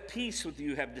 Those at peace with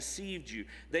you have deceived you.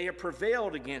 They have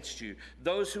prevailed against you.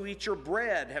 Those who eat your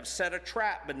bread have set a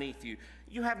trap beneath you.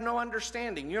 You have no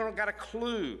understanding. You don't got a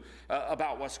clue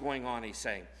about what's going on, he's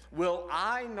saying. Will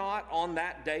I not on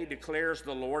that day, declares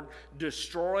the Lord,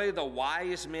 destroy the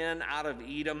wise men out of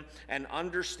Edom and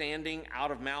understanding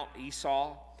out of Mount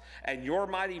Esau? And your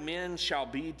mighty men shall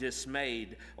be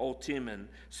dismayed, O Timon,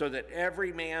 so that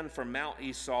every man from Mount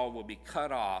Esau will be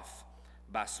cut off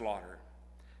by slaughter.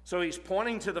 So he's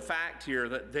pointing to the fact here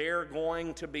that they're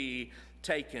going to be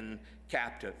taken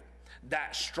captive.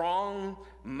 That strong,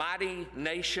 mighty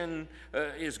nation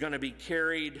is going to be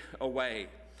carried away.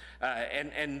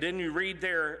 And then you read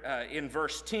there in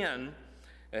verse 10,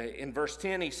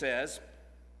 he says,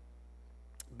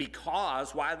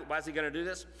 because, why is he going to do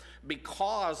this?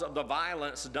 Because of the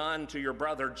violence done to your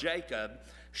brother Jacob,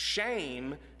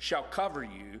 shame shall cover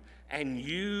you, and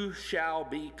you shall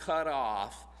be cut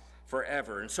off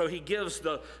forever. And so he gives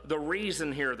the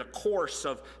reason here, the course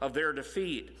of their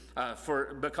defeat,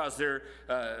 because they're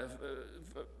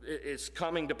it's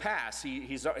coming to pass.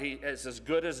 He's as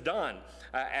good as done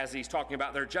as he's talking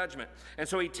about their judgment. And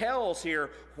so he tells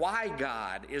here why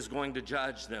God is going to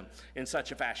judge them in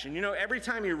such a fashion. You know, every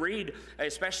time you read,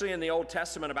 especially in the Old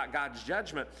Testament, about God's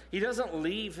judgment, he doesn't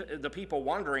leave the people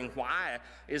wondering, why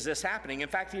is this happening? In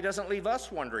fact, he doesn't leave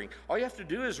us wondering. All you have to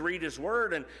do is read his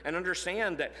word and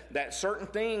understand that certain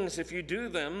things, if you do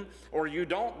them or you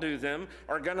don't do them,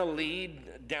 are going to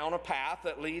lead down a path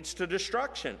that leads to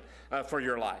destruction for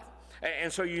your life.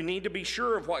 And so you need to be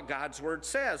sure of what God's word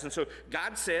says. And so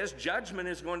God says judgment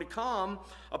is going to come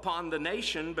upon the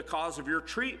nation because of your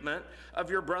treatment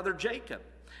of your brother Jacob.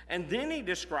 And then he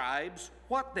describes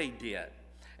what they did.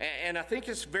 And I think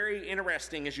it's very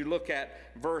interesting as you look at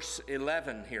verse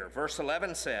 11 here. Verse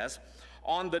 11 says,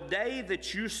 on the day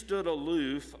that you stood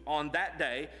aloof, on that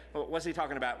day, what's he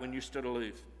talking about when you stood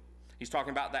aloof? He's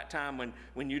talking about that time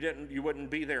when you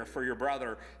wouldn't be there for your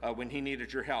brother when he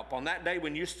needed your help. On that day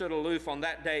when you stood aloof, on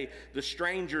that day the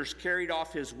strangers carried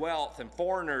off his wealth and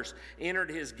foreigners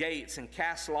entered his gates and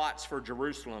cast lots for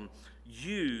Jerusalem.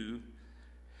 You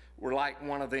were like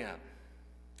one of them.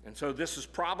 And so this is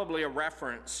probably a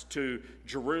reference to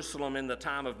Jerusalem in the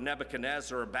time of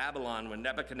Nebuchadnezzar of Babylon, when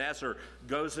Nebuchadnezzar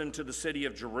goes into the city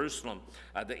of Jerusalem.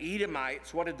 The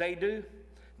Edomites, what did they do?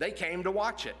 They came to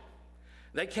watch it.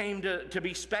 They came to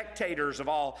be spectators of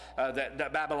all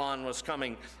that Babylon was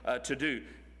coming to do.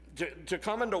 To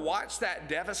come and to watch that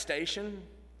devastation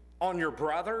on your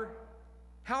brother,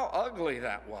 how ugly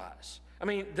that was. I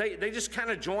mean, they just kind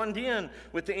of joined in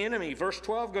with the enemy. Verse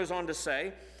 12 goes on to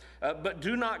say, but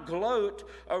do not gloat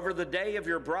over the day of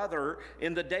your brother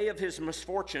in the day of his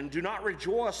misfortune. Do not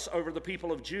rejoice over the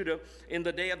people of Judah in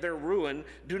the day of their ruin.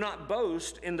 Do not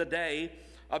boast in the day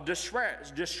of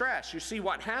distress. You see,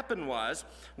 what happened was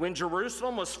when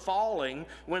Jerusalem was falling,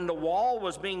 when the wall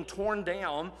was being torn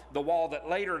down, the wall that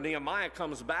later Nehemiah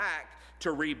comes back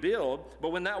to rebuild,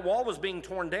 but when that wall was being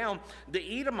torn down,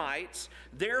 the Edomites,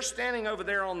 they're standing over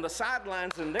there on the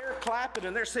sidelines and they're clapping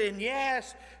and they're saying,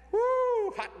 yes,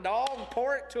 woo, hot dog,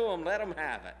 pour it to them, let them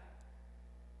have it.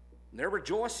 And they're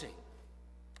rejoicing.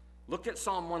 Look at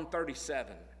Psalm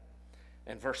 137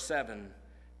 and verse 7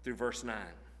 through verse 9.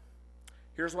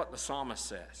 Here's what the psalmist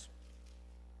says.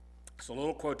 It's a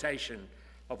little quotation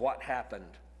of what happened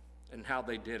and how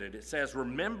they did it. It says,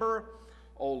 remember,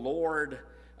 O Lord,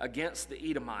 against the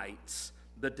Edomites,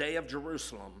 the day of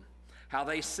Jerusalem, how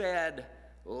they said,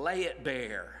 lay it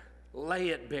bare,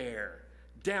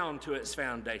 down to its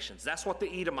foundations. That's what the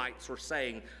Edomites were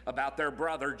saying about their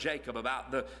brother Jacob,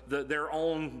 about their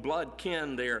own blood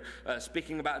kin there,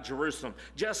 speaking about Jerusalem.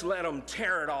 Just let them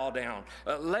tear it all down.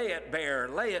 Lay it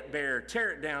bare, tear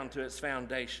it down to its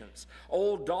foundations.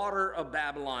 O daughter of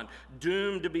Babylon,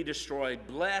 doomed to be destroyed,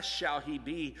 blessed shall he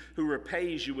be who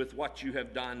repays you with what you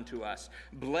have done to us.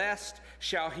 Blessed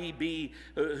shall he be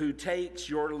who takes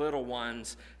your little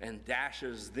ones and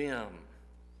dashes them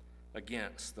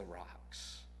against the rocks.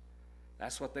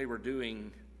 That's what they were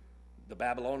doing, the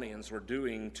Babylonians were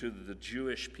doing to the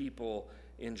Jewish people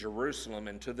in Jerusalem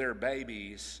and to their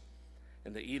babies,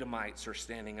 and the Edomites are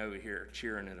standing over here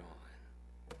cheering it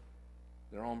on.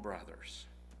 Their own brothers.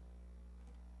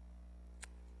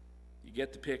 You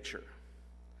get the picture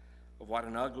of what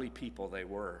an ugly people they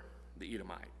were, the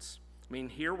Edomites. I mean,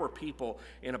 here were people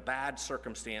in a bad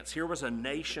circumstance. Here was a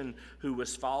nation who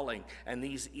was falling. And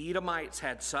these Edomites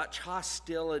had such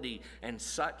hostility and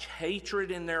such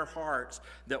hatred in their hearts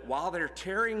that while they're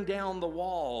tearing down the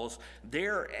walls,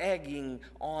 they're egging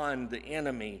on the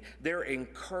enemy. They're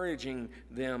encouraging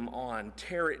them on.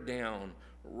 Tear it down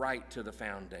right to the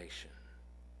foundation.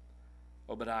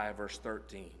 Obadiah verse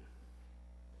 13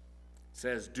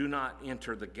 says, do not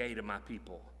enter the gate of my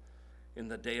people in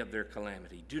the day of their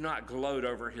calamity. Do not gloat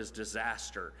over his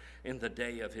disaster in the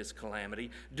day of his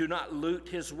calamity. Do not loot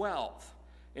his wealth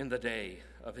in the day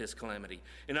of his calamity.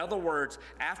 In other words,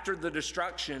 after the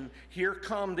destruction, here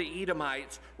come the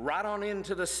Edomites right on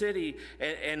into the city,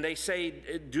 and they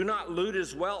say, do not loot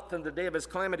his wealth in the day of his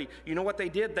calamity. You know what they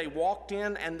did? They walked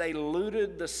in and they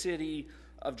looted the city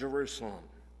of Jerusalem.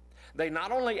 They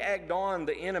not only egged on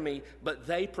the enemy, but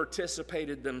they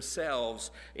participated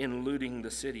themselves in looting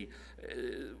the city.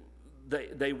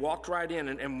 They walked right in,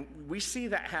 and we see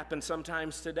that happen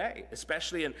sometimes today,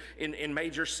 especially in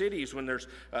major cities when there's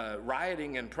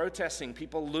rioting and protesting,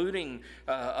 people looting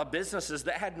businesses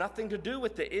that had nothing to do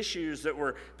with the issues that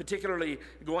were particularly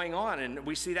going on, and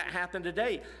we see that happen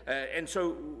today. And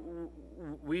so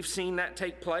we've seen that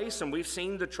take place, and we've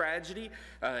seen the tragedy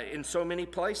in so many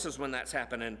places when that's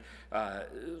happened. And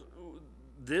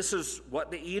this is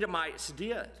what the Edomites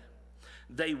did.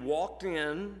 They walked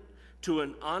in to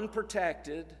an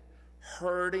unprotected,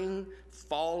 hurting,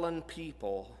 fallen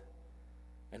people,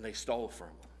 and they stole from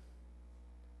them.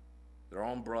 Their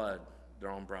own blood, their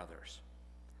own brothers.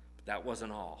 But that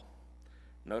wasn't all.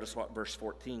 Notice what verse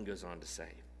 14 goes on to say.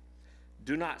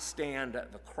 Do not stand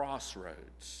at the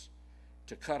crossroads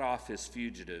to cut off his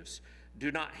fugitives.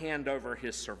 Do not hand over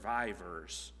his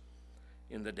survivors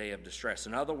in the day of distress.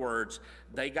 In other words,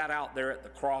 they got out there at the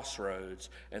crossroads,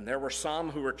 and there were some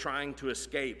who were trying to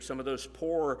escape, some of those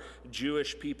poor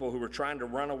Jewish people who were trying to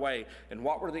run away. And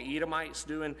what were the Edomites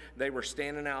doing? They were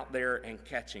standing out there and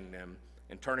catching them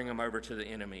and turning them over to the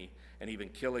enemy and even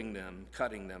killing them,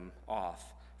 cutting them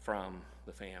off from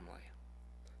the family.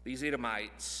 These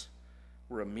Edomites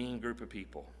were a mean group of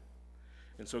people.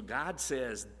 And so God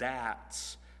says,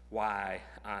 that's why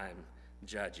I'm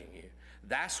judging you.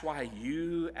 That's why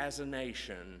you as a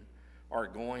nation are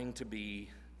going to be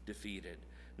defeated.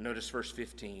 Notice verse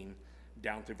 15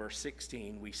 down through verse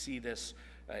 16. We see this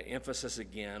emphasis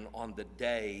again on the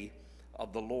day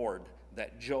of the Lord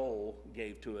that Joel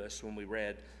gave to us when we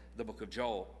read the book of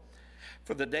Joel.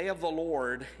 For the day of the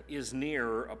Lord is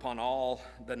near upon all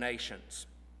the nations.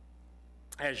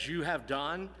 As you have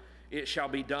done, it shall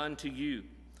be done to you.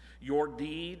 Your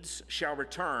deeds shall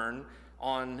return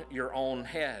on your own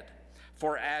head.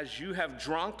 For as you have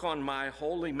drunk on my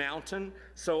holy mountain,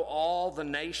 so all the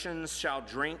nations shall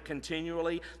drink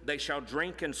continually. They shall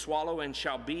drink and swallow and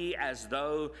shall be as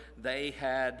though they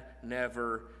had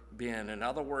never been. In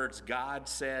other words, God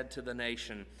said to the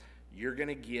nation, you're going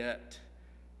to get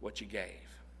what you gave.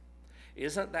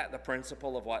 Isn't that the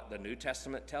principle of what the New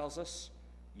Testament tells us?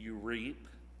 You reap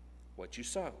what you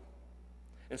sow.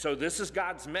 And so this is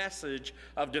God's message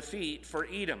of defeat for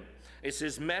Edom. It's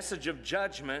his message of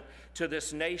judgment to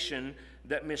this nation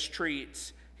that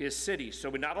mistreats his city. So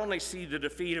we not only see the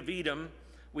defeat of Edom,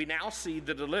 we now see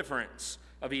the deliverance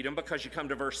of Edom, because you come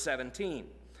to verse 17.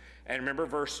 And remember,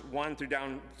 verse 1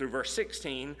 down through verse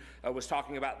 16 was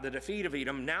talking about the defeat of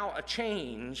Edom. Now a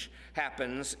change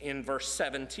happens in verse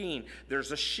 17.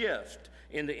 There's a shift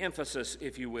in the emphasis,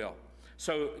 if you will.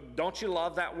 So don't you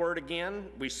love that word again?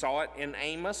 We saw it in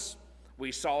Amos,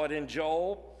 we saw it in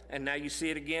Joel, and now you see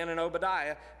it again in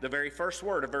Obadiah. The very first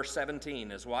word of verse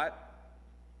 17 is what?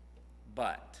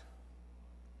 But.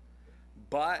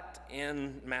 But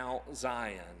in Mount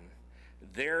Zion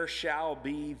there shall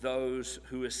be those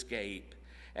who escape,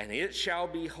 and it shall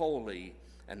be holy,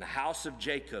 and the house of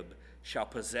Jacob shall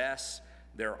possess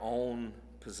their own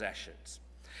possessions.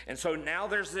 And so now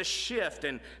there's this shift,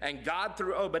 and God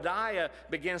through Obadiah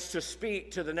begins to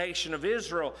speak to the nation of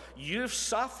Israel. You've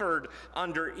suffered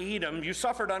under Edom, you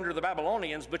suffered under the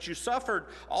Babylonians, but you suffered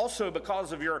also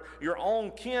because of your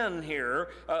own kin here,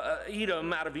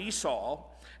 Edom out of Esau.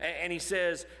 And he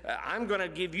says, I'm going to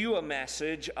give you a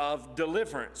message of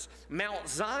deliverance. Mount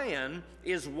Zion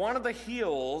is one of the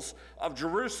hills of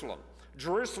Jerusalem.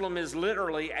 Jerusalem is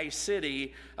literally a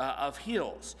city of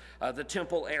hills. The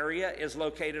temple area is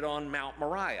located on Mount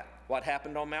Moriah. What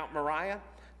happened on Mount Moriah?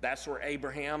 That's where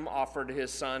Abraham offered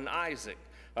his son Isaac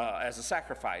as a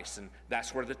sacrifice, and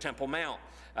that's where the Temple Mount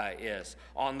is.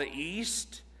 On the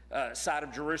east side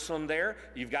of Jerusalem there,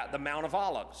 you've got the Mount of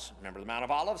Olives. Remember the Mount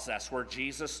of Olives? That's where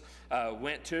Jesus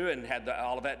went to and had the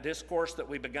Olivet Discourse that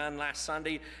we begun last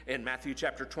Sunday in Matthew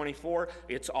chapter 24.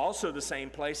 It's also the same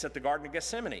place that the Garden of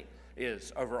Gethsemane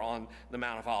is, over on the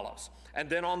Mount of Olives. And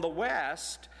then on the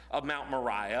west of Mount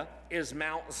Moriah is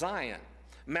Mount Zion.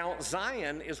 Mount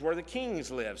Zion is where the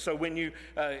kings live. So when you,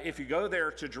 if you go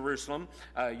there to Jerusalem,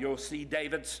 you'll see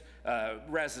David's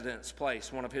residence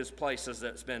place, one of his places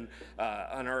that's been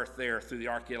unearthed there through the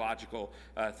archaeological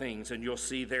things. And you'll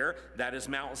see there, that is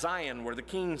Mount Zion, where the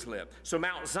kings live. So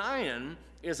Mount Zion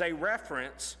is a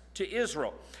reference to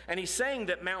Israel. And he's saying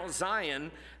that Mount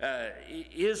Zion,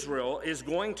 Israel, is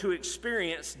going to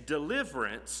experience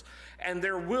deliverance, and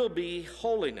there will be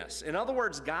holiness. In other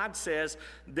words, God says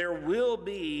there will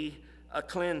be a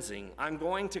cleansing. I'm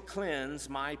going to cleanse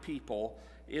my people,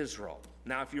 Israel.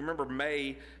 Now, if you remember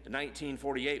May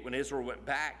 1948, when Israel went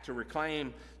back to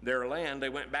reclaim their land, they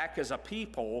went back as a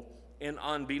people in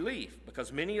unbelief,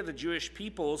 because many of the Jewish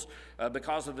peoples,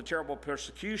 because of the terrible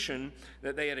persecution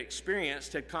that they had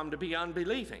experienced, had come to be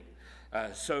unbelieving.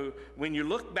 So when you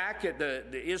look back at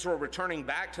the Israel returning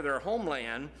back to their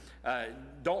homeland,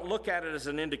 don't look at it as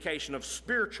an indication of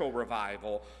spiritual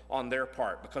revival on their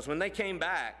part, because when they came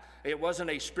back, it wasn't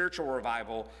a spiritual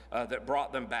revival that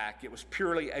brought them back. It was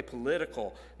purely a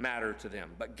political matter to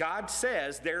them. But God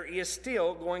says there is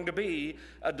still going to be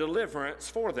a deliverance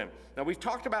for them. Now, we've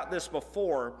talked about this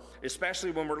before,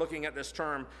 especially when we're looking at this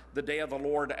term, the day of the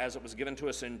Lord, as it was given to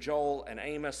us in Joel and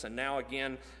Amos, and now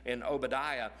again in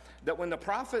Obadiah, that when the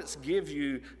prophets give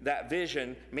you that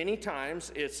vision, many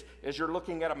times it's as you're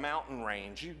looking at a mountain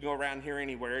range. You can go around here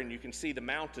anywhere and you can see the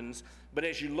mountains, but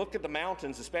as you look at the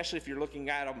mountains, especially if you're looking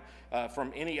at them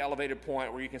from any elevated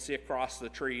point where you can see across the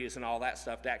trees and all that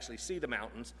stuff to actually see the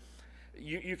mountains,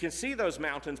 you can see those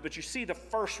mountains, but you see the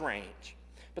first range.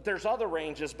 But there's other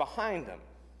ranges behind them,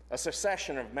 a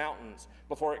succession of mountains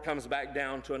before it comes back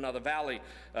down to another valley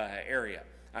area.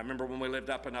 I remember when we lived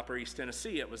up in Upper East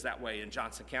Tennessee, it was that way. In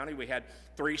Johnson County, we had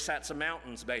 3 sets of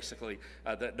mountains, basically,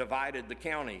 that divided the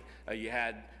county. You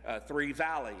had 3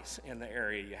 valleys in the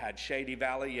area. You had Shady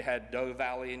Valley, you had Doe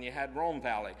Valley, and you had Rome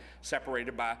Valley,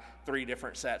 separated by 3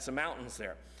 different sets of mountains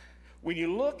there. When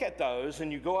you look at those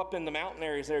and you go up in the mountain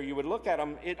areas there, you would look at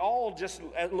them, it all just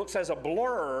looks as a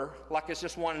blur, like it's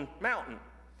just one mountain.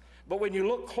 But when you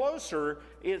look closer,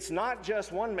 it's not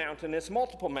just one mountain, it's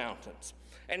multiple mountains.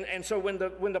 And so when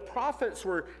the prophets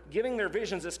were giving their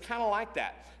visions, it's kind of like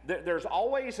that. There's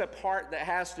always a part that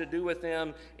has to do with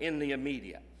them in the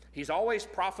immediate. He's always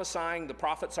prophesying, the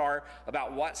prophets are,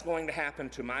 about what's going to happen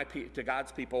to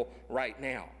God's people right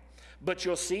now. But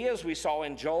you'll see, as we saw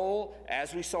in Joel,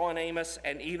 as we saw in Amos,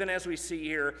 and even as we see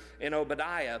here in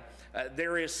Obadiah,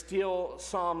 there is still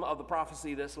some of the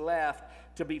prophecy that's left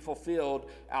to be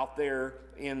fulfilled out there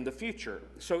in the future.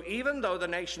 So even though the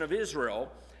nation of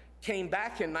Israel came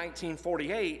back in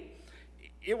 1948,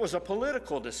 it was a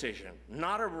political decision,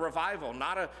 not a revival,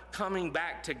 not a coming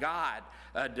back to God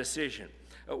decision.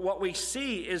 What we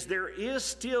see is there is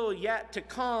still yet to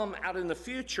come out in the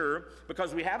future,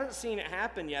 because we haven't seen it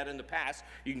happen yet in the past.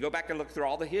 You can go back and look through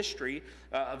all the history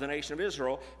of the nation of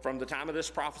Israel from the time of this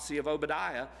prophecy of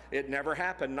Obadiah. It never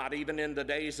happened, not even in the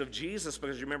days of Jesus,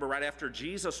 because you remember right after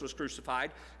Jesus was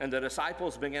crucified and the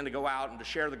disciples began to go out and to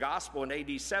share the gospel in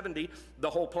AD 70, the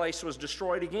whole place was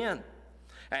destroyed again.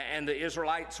 And the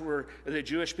Israelites the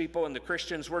Jewish people and the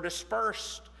Christians were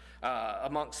dispersed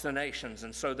amongst the nations.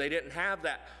 And so they didn't have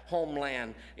that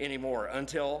homeland anymore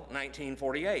until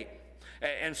 1948.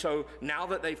 And so now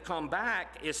that they've come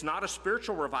back, it's not a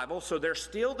spiritual revival. So there's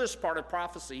still this part of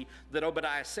prophecy that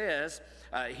Obadiah says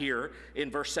here in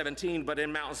verse 17, but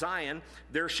in Mount Zion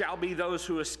there shall be those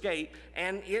who escape,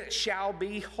 and it shall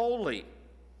be holy.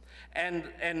 And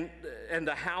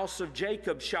the house of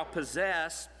Jacob shall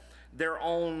possess their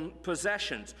own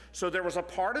possessions. So there was a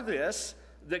part of this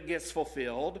that gets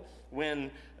fulfilled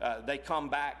when they come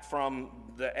back from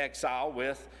the exile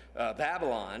with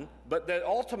Babylon. But the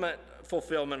ultimate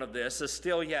fulfillment of this is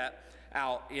still yet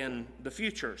out in the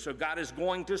future. So God is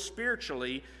going to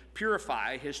spiritually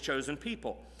purify his chosen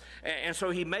people. And so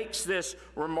he makes this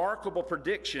remarkable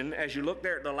prediction as you look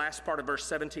there at the last part of verse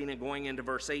 17 and going into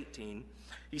verse 18.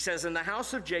 He says, "And the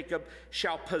house of Jacob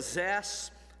shall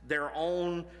possess their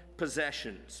own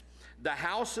possessions. The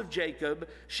house of Jacob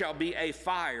shall be a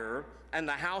fire, and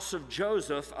the house of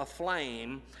Joseph a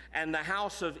flame, and the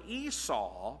house of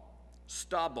Esau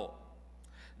stubble.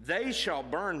 They shall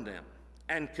burn them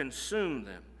and consume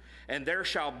them, and there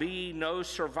shall be no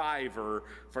survivor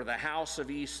for the house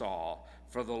of Esau,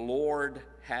 for the Lord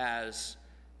has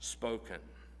spoken."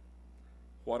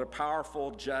 What a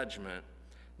powerful judgment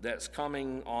that's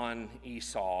coming on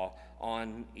Esau,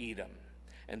 on Edom.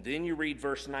 And then you read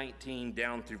verse 19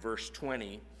 down through verse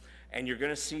 20, and you're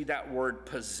going to see that word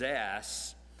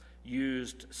possess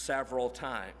used several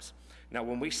times. Now,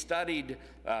 when we studied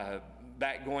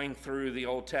back going through the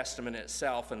Old Testament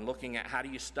itself and looking at how do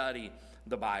you study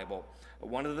the Bible.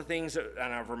 One of the things,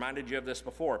 and I've reminded you of this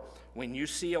before, when you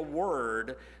see a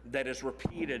word that is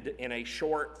repeated in a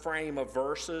short frame of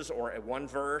verses or one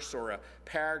verse or a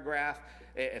paragraph,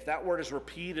 if that word is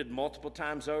repeated multiple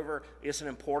times over, it's an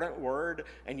important word,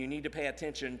 and you need to pay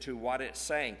attention to what it's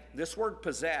saying. This word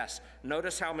possess,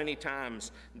 notice how many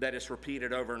times that it's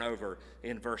repeated over and over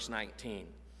in verse 19.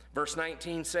 Verse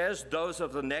 19 says, those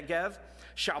of the Negev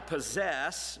shall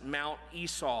possess Mount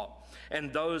Esau,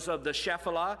 and those of the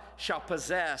Shephelah shall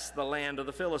possess the land of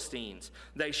the Philistines.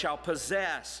 They shall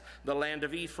possess the land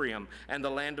of Ephraim and the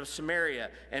land of Samaria,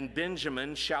 and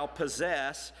Benjamin shall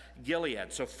possess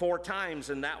Gilead. So 4 times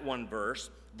in that one verse.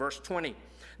 Verse 20,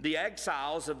 the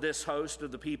exiles of this host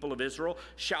of the people of Israel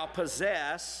shall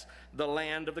possess the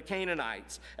land of the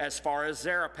Canaanites as far as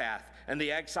Zarephath, and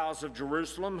the exiles of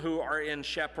Jerusalem who are in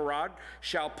Shepherad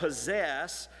shall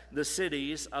possess the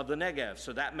cities of the Negev.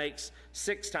 So that makes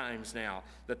 6 times now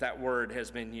that word has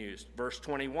been used. Verse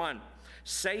 21,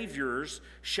 saviors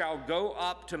shall go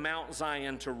up to Mount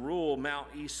Zion to rule Mount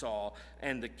Esau,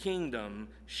 and the kingdom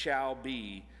shall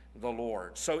be the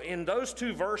Lord. So in those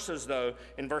 2 verses, though,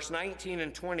 in verse 19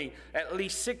 and 20, at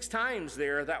least 6 times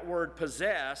there, that word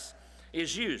possess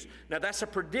is used. Now that's a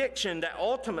prediction that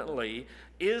ultimately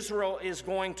Israel is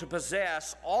going to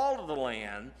possess all of the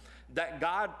land that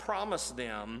God promised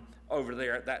them over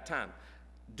there at that time.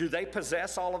 Do they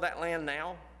possess all of that land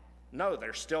now? No,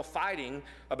 they're still fighting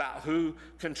about who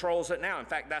controls it now. In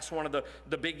fact, that's one of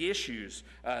the big issues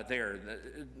there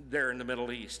in the Middle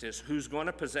East, is who's going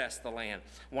to possess the land.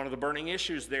 One of the burning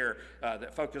issues there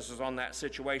that focuses on that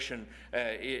situation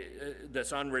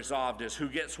that's unresolved is who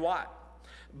gets what.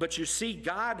 But you see,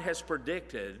 God has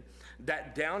predicted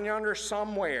that down yonder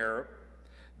somewhere,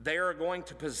 they are going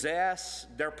to possess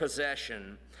their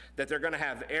possession, that they're going to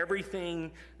have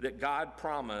everything that God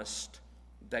promised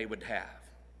they would have.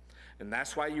 And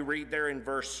that's why you read there in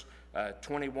verse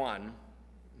 21. I'm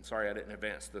sorry I didn't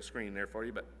advance the screen there for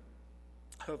you, but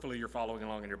hopefully you're following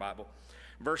along in your Bible.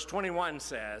 Verse 21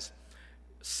 says,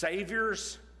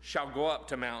 saviors shall go up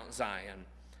to Mount Zion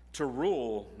to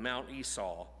rule Mount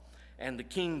Esau, and the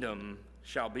kingdom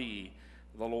shall be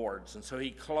the Lord's. And so he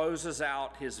closes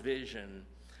out his vision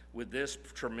with this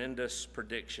tremendous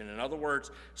prediction. In other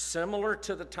words, similar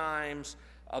to the times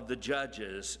of the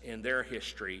judges in their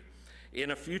history, in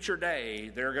a future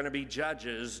day, there are going to be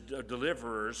judges,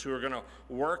 deliverers, who are going to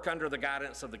work under the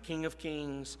guidance of the King of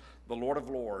Kings, the Lord of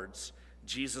Lords,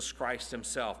 Jesus Christ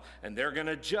himself. And they're going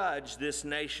to judge this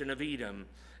nation of Edom.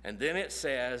 And then it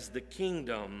says the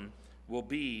kingdom will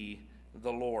be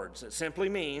the Lord's. It simply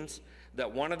means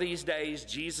that one of these days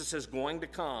Jesus is going to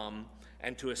come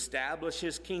and to establish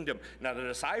his kingdom. Now the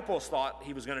disciples thought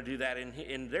he was going to do that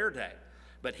in their day,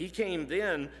 but he came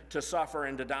then to suffer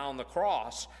and to die on the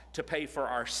cross to pay for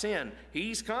our sin.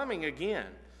 He's coming again.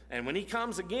 And when he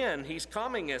comes again, he's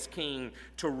coming as king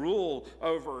to rule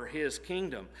over his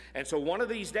kingdom. And so one of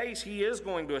these days, he is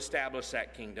going to establish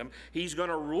that kingdom. He's going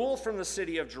to rule from the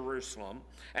city of Jerusalem.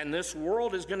 And this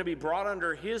world is going to be brought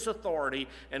under his authority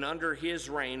and under his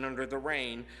reign, under the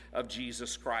reign of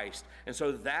Jesus Christ. And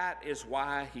so that is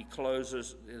why he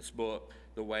closes this book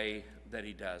the way that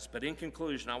he does. But in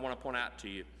conclusion, I want to point out to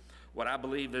you what I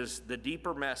believe is the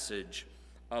deeper message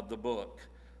of the book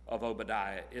of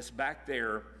Obadiah. It's back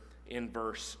there in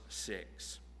verse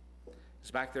 6.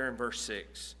 It's back there in verse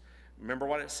 6. Remember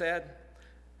what it said?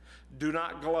 Do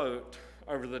not gloat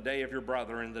over the day of your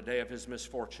brother in the day of his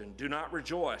misfortune. Do not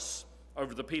rejoice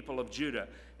over the people of Judah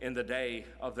in the day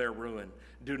of their ruin.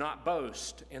 Do not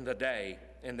boast in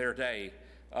their day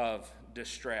of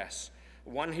distress.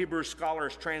 One Hebrew scholar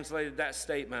has translated that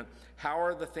statement, how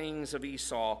are the things of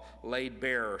Esau laid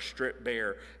bare or stripped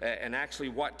bare? And actually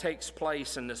what takes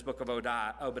place in this book of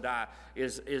Obadiah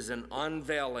is an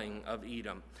unveiling of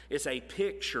Edom. It's a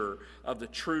picture of the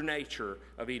true nature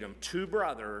of Edom. 2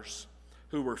 brothers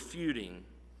who were feuding,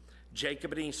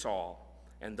 Jacob and Esau,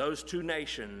 and those 2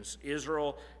 nations,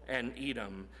 Israel and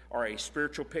Edom, are a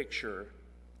spiritual picture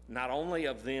not only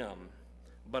of them,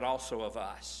 but also of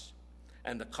us,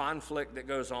 and the conflict that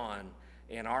goes on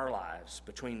in our lives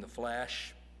between the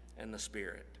flesh and the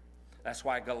spirit. That's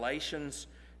why Galatians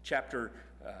chapter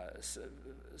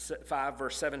 5,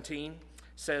 verse 17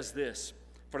 says this,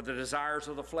 for the desires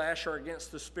of the flesh are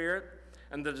against the spirit,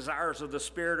 and the desires of the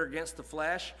spirit are against the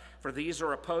flesh, for these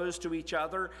are opposed to each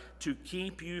other to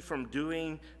keep you from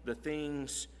doing the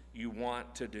things you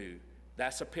want to do.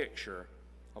 That's a picture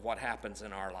of what happens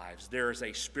in our lives. There is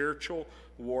a spiritual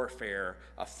warfare,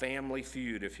 a family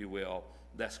feud, if you will,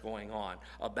 that's going on.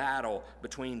 A battle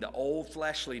between the old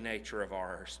fleshly nature of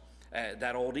ours,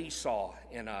 that old Esau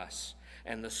in us,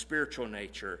 and the spiritual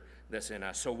nature that's in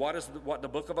us. So what the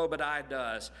book of Obadiah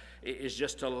does is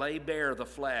just to lay bare the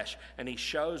flesh, and he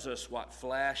shows us what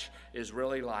flesh is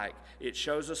really like. It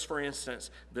shows us, for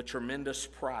instance, the tremendous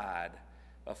pride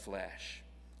of flesh.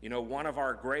 You know, one of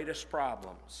our greatest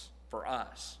problems for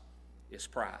us is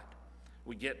pride.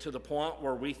 We get to the point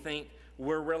where we think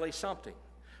we're really something.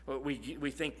 We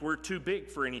think we're too big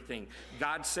for anything.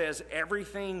 God says,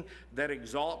 everything that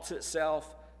exalts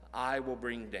itself, I will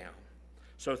bring down.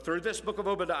 So through this book of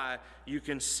Obadiah, you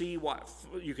can see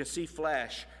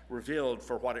flesh revealed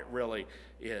for what it really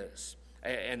is.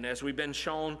 And as we've been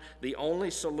shown, the only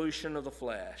solution of the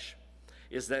flesh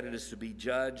is that it is to be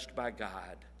judged by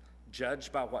God,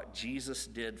 judged by what Jesus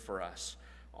did for us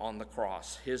on the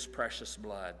cross, his precious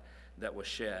blood that was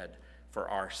shed for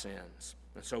our sins.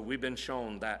 And so we've been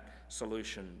shown that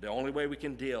solution. The only way we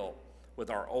can deal with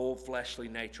our old fleshly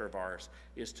nature of ours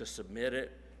is to submit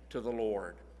it to the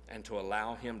Lord and to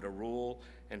allow him to rule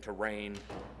and to reign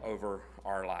over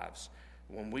our lives.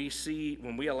 When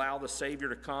we allow the Savior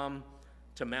to come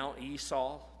to Mount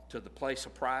Esau, to the place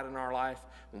of pride in our life,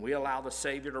 when we allow the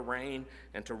Savior to reign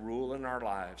and to rule in our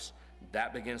lives,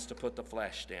 that begins to put the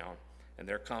flesh down, and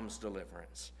there comes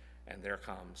deliverance, and there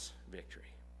comes victory.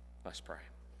 Let's pray.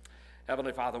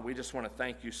 Heavenly Father, we just want to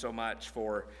thank you so much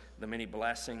for the many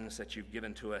blessings that you've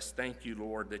given to us. Thank you,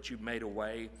 Lord, that you've made a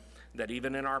way that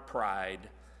even in our pride,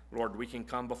 Lord, we can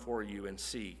come before you and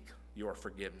seek your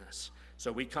forgiveness.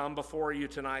 So we come before you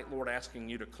tonight, Lord, asking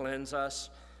you to cleanse us,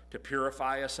 to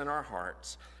purify us in our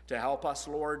hearts, to help us,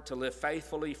 Lord, to live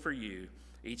faithfully for you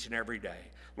each and every day.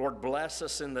 Lord, bless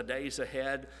us in the days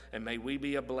ahead, and may we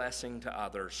be a blessing to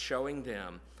others, showing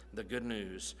them the good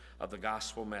news of the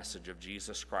gospel message of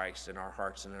Jesus Christ in our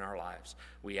hearts and in our lives.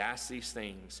 We ask these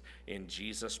things in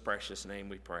Jesus' precious name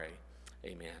we pray.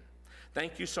 Amen.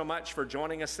 Thank you so much for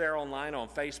joining us there online on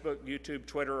Facebook, YouTube,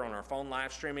 Twitter, on our phone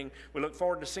live streaming. We look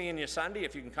forward to seeing you Sunday.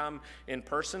 If you can come in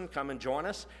person, come and join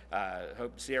us.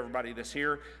 Hope to see everybody that's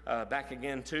here back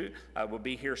again too. We'll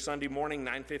be here Sunday morning,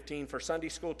 9:15 for Sunday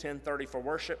school, 10:30 for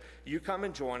worship. You come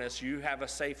and join us. You have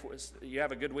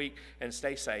a good week and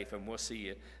stay safe, and we'll see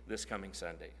you this coming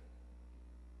Sunday.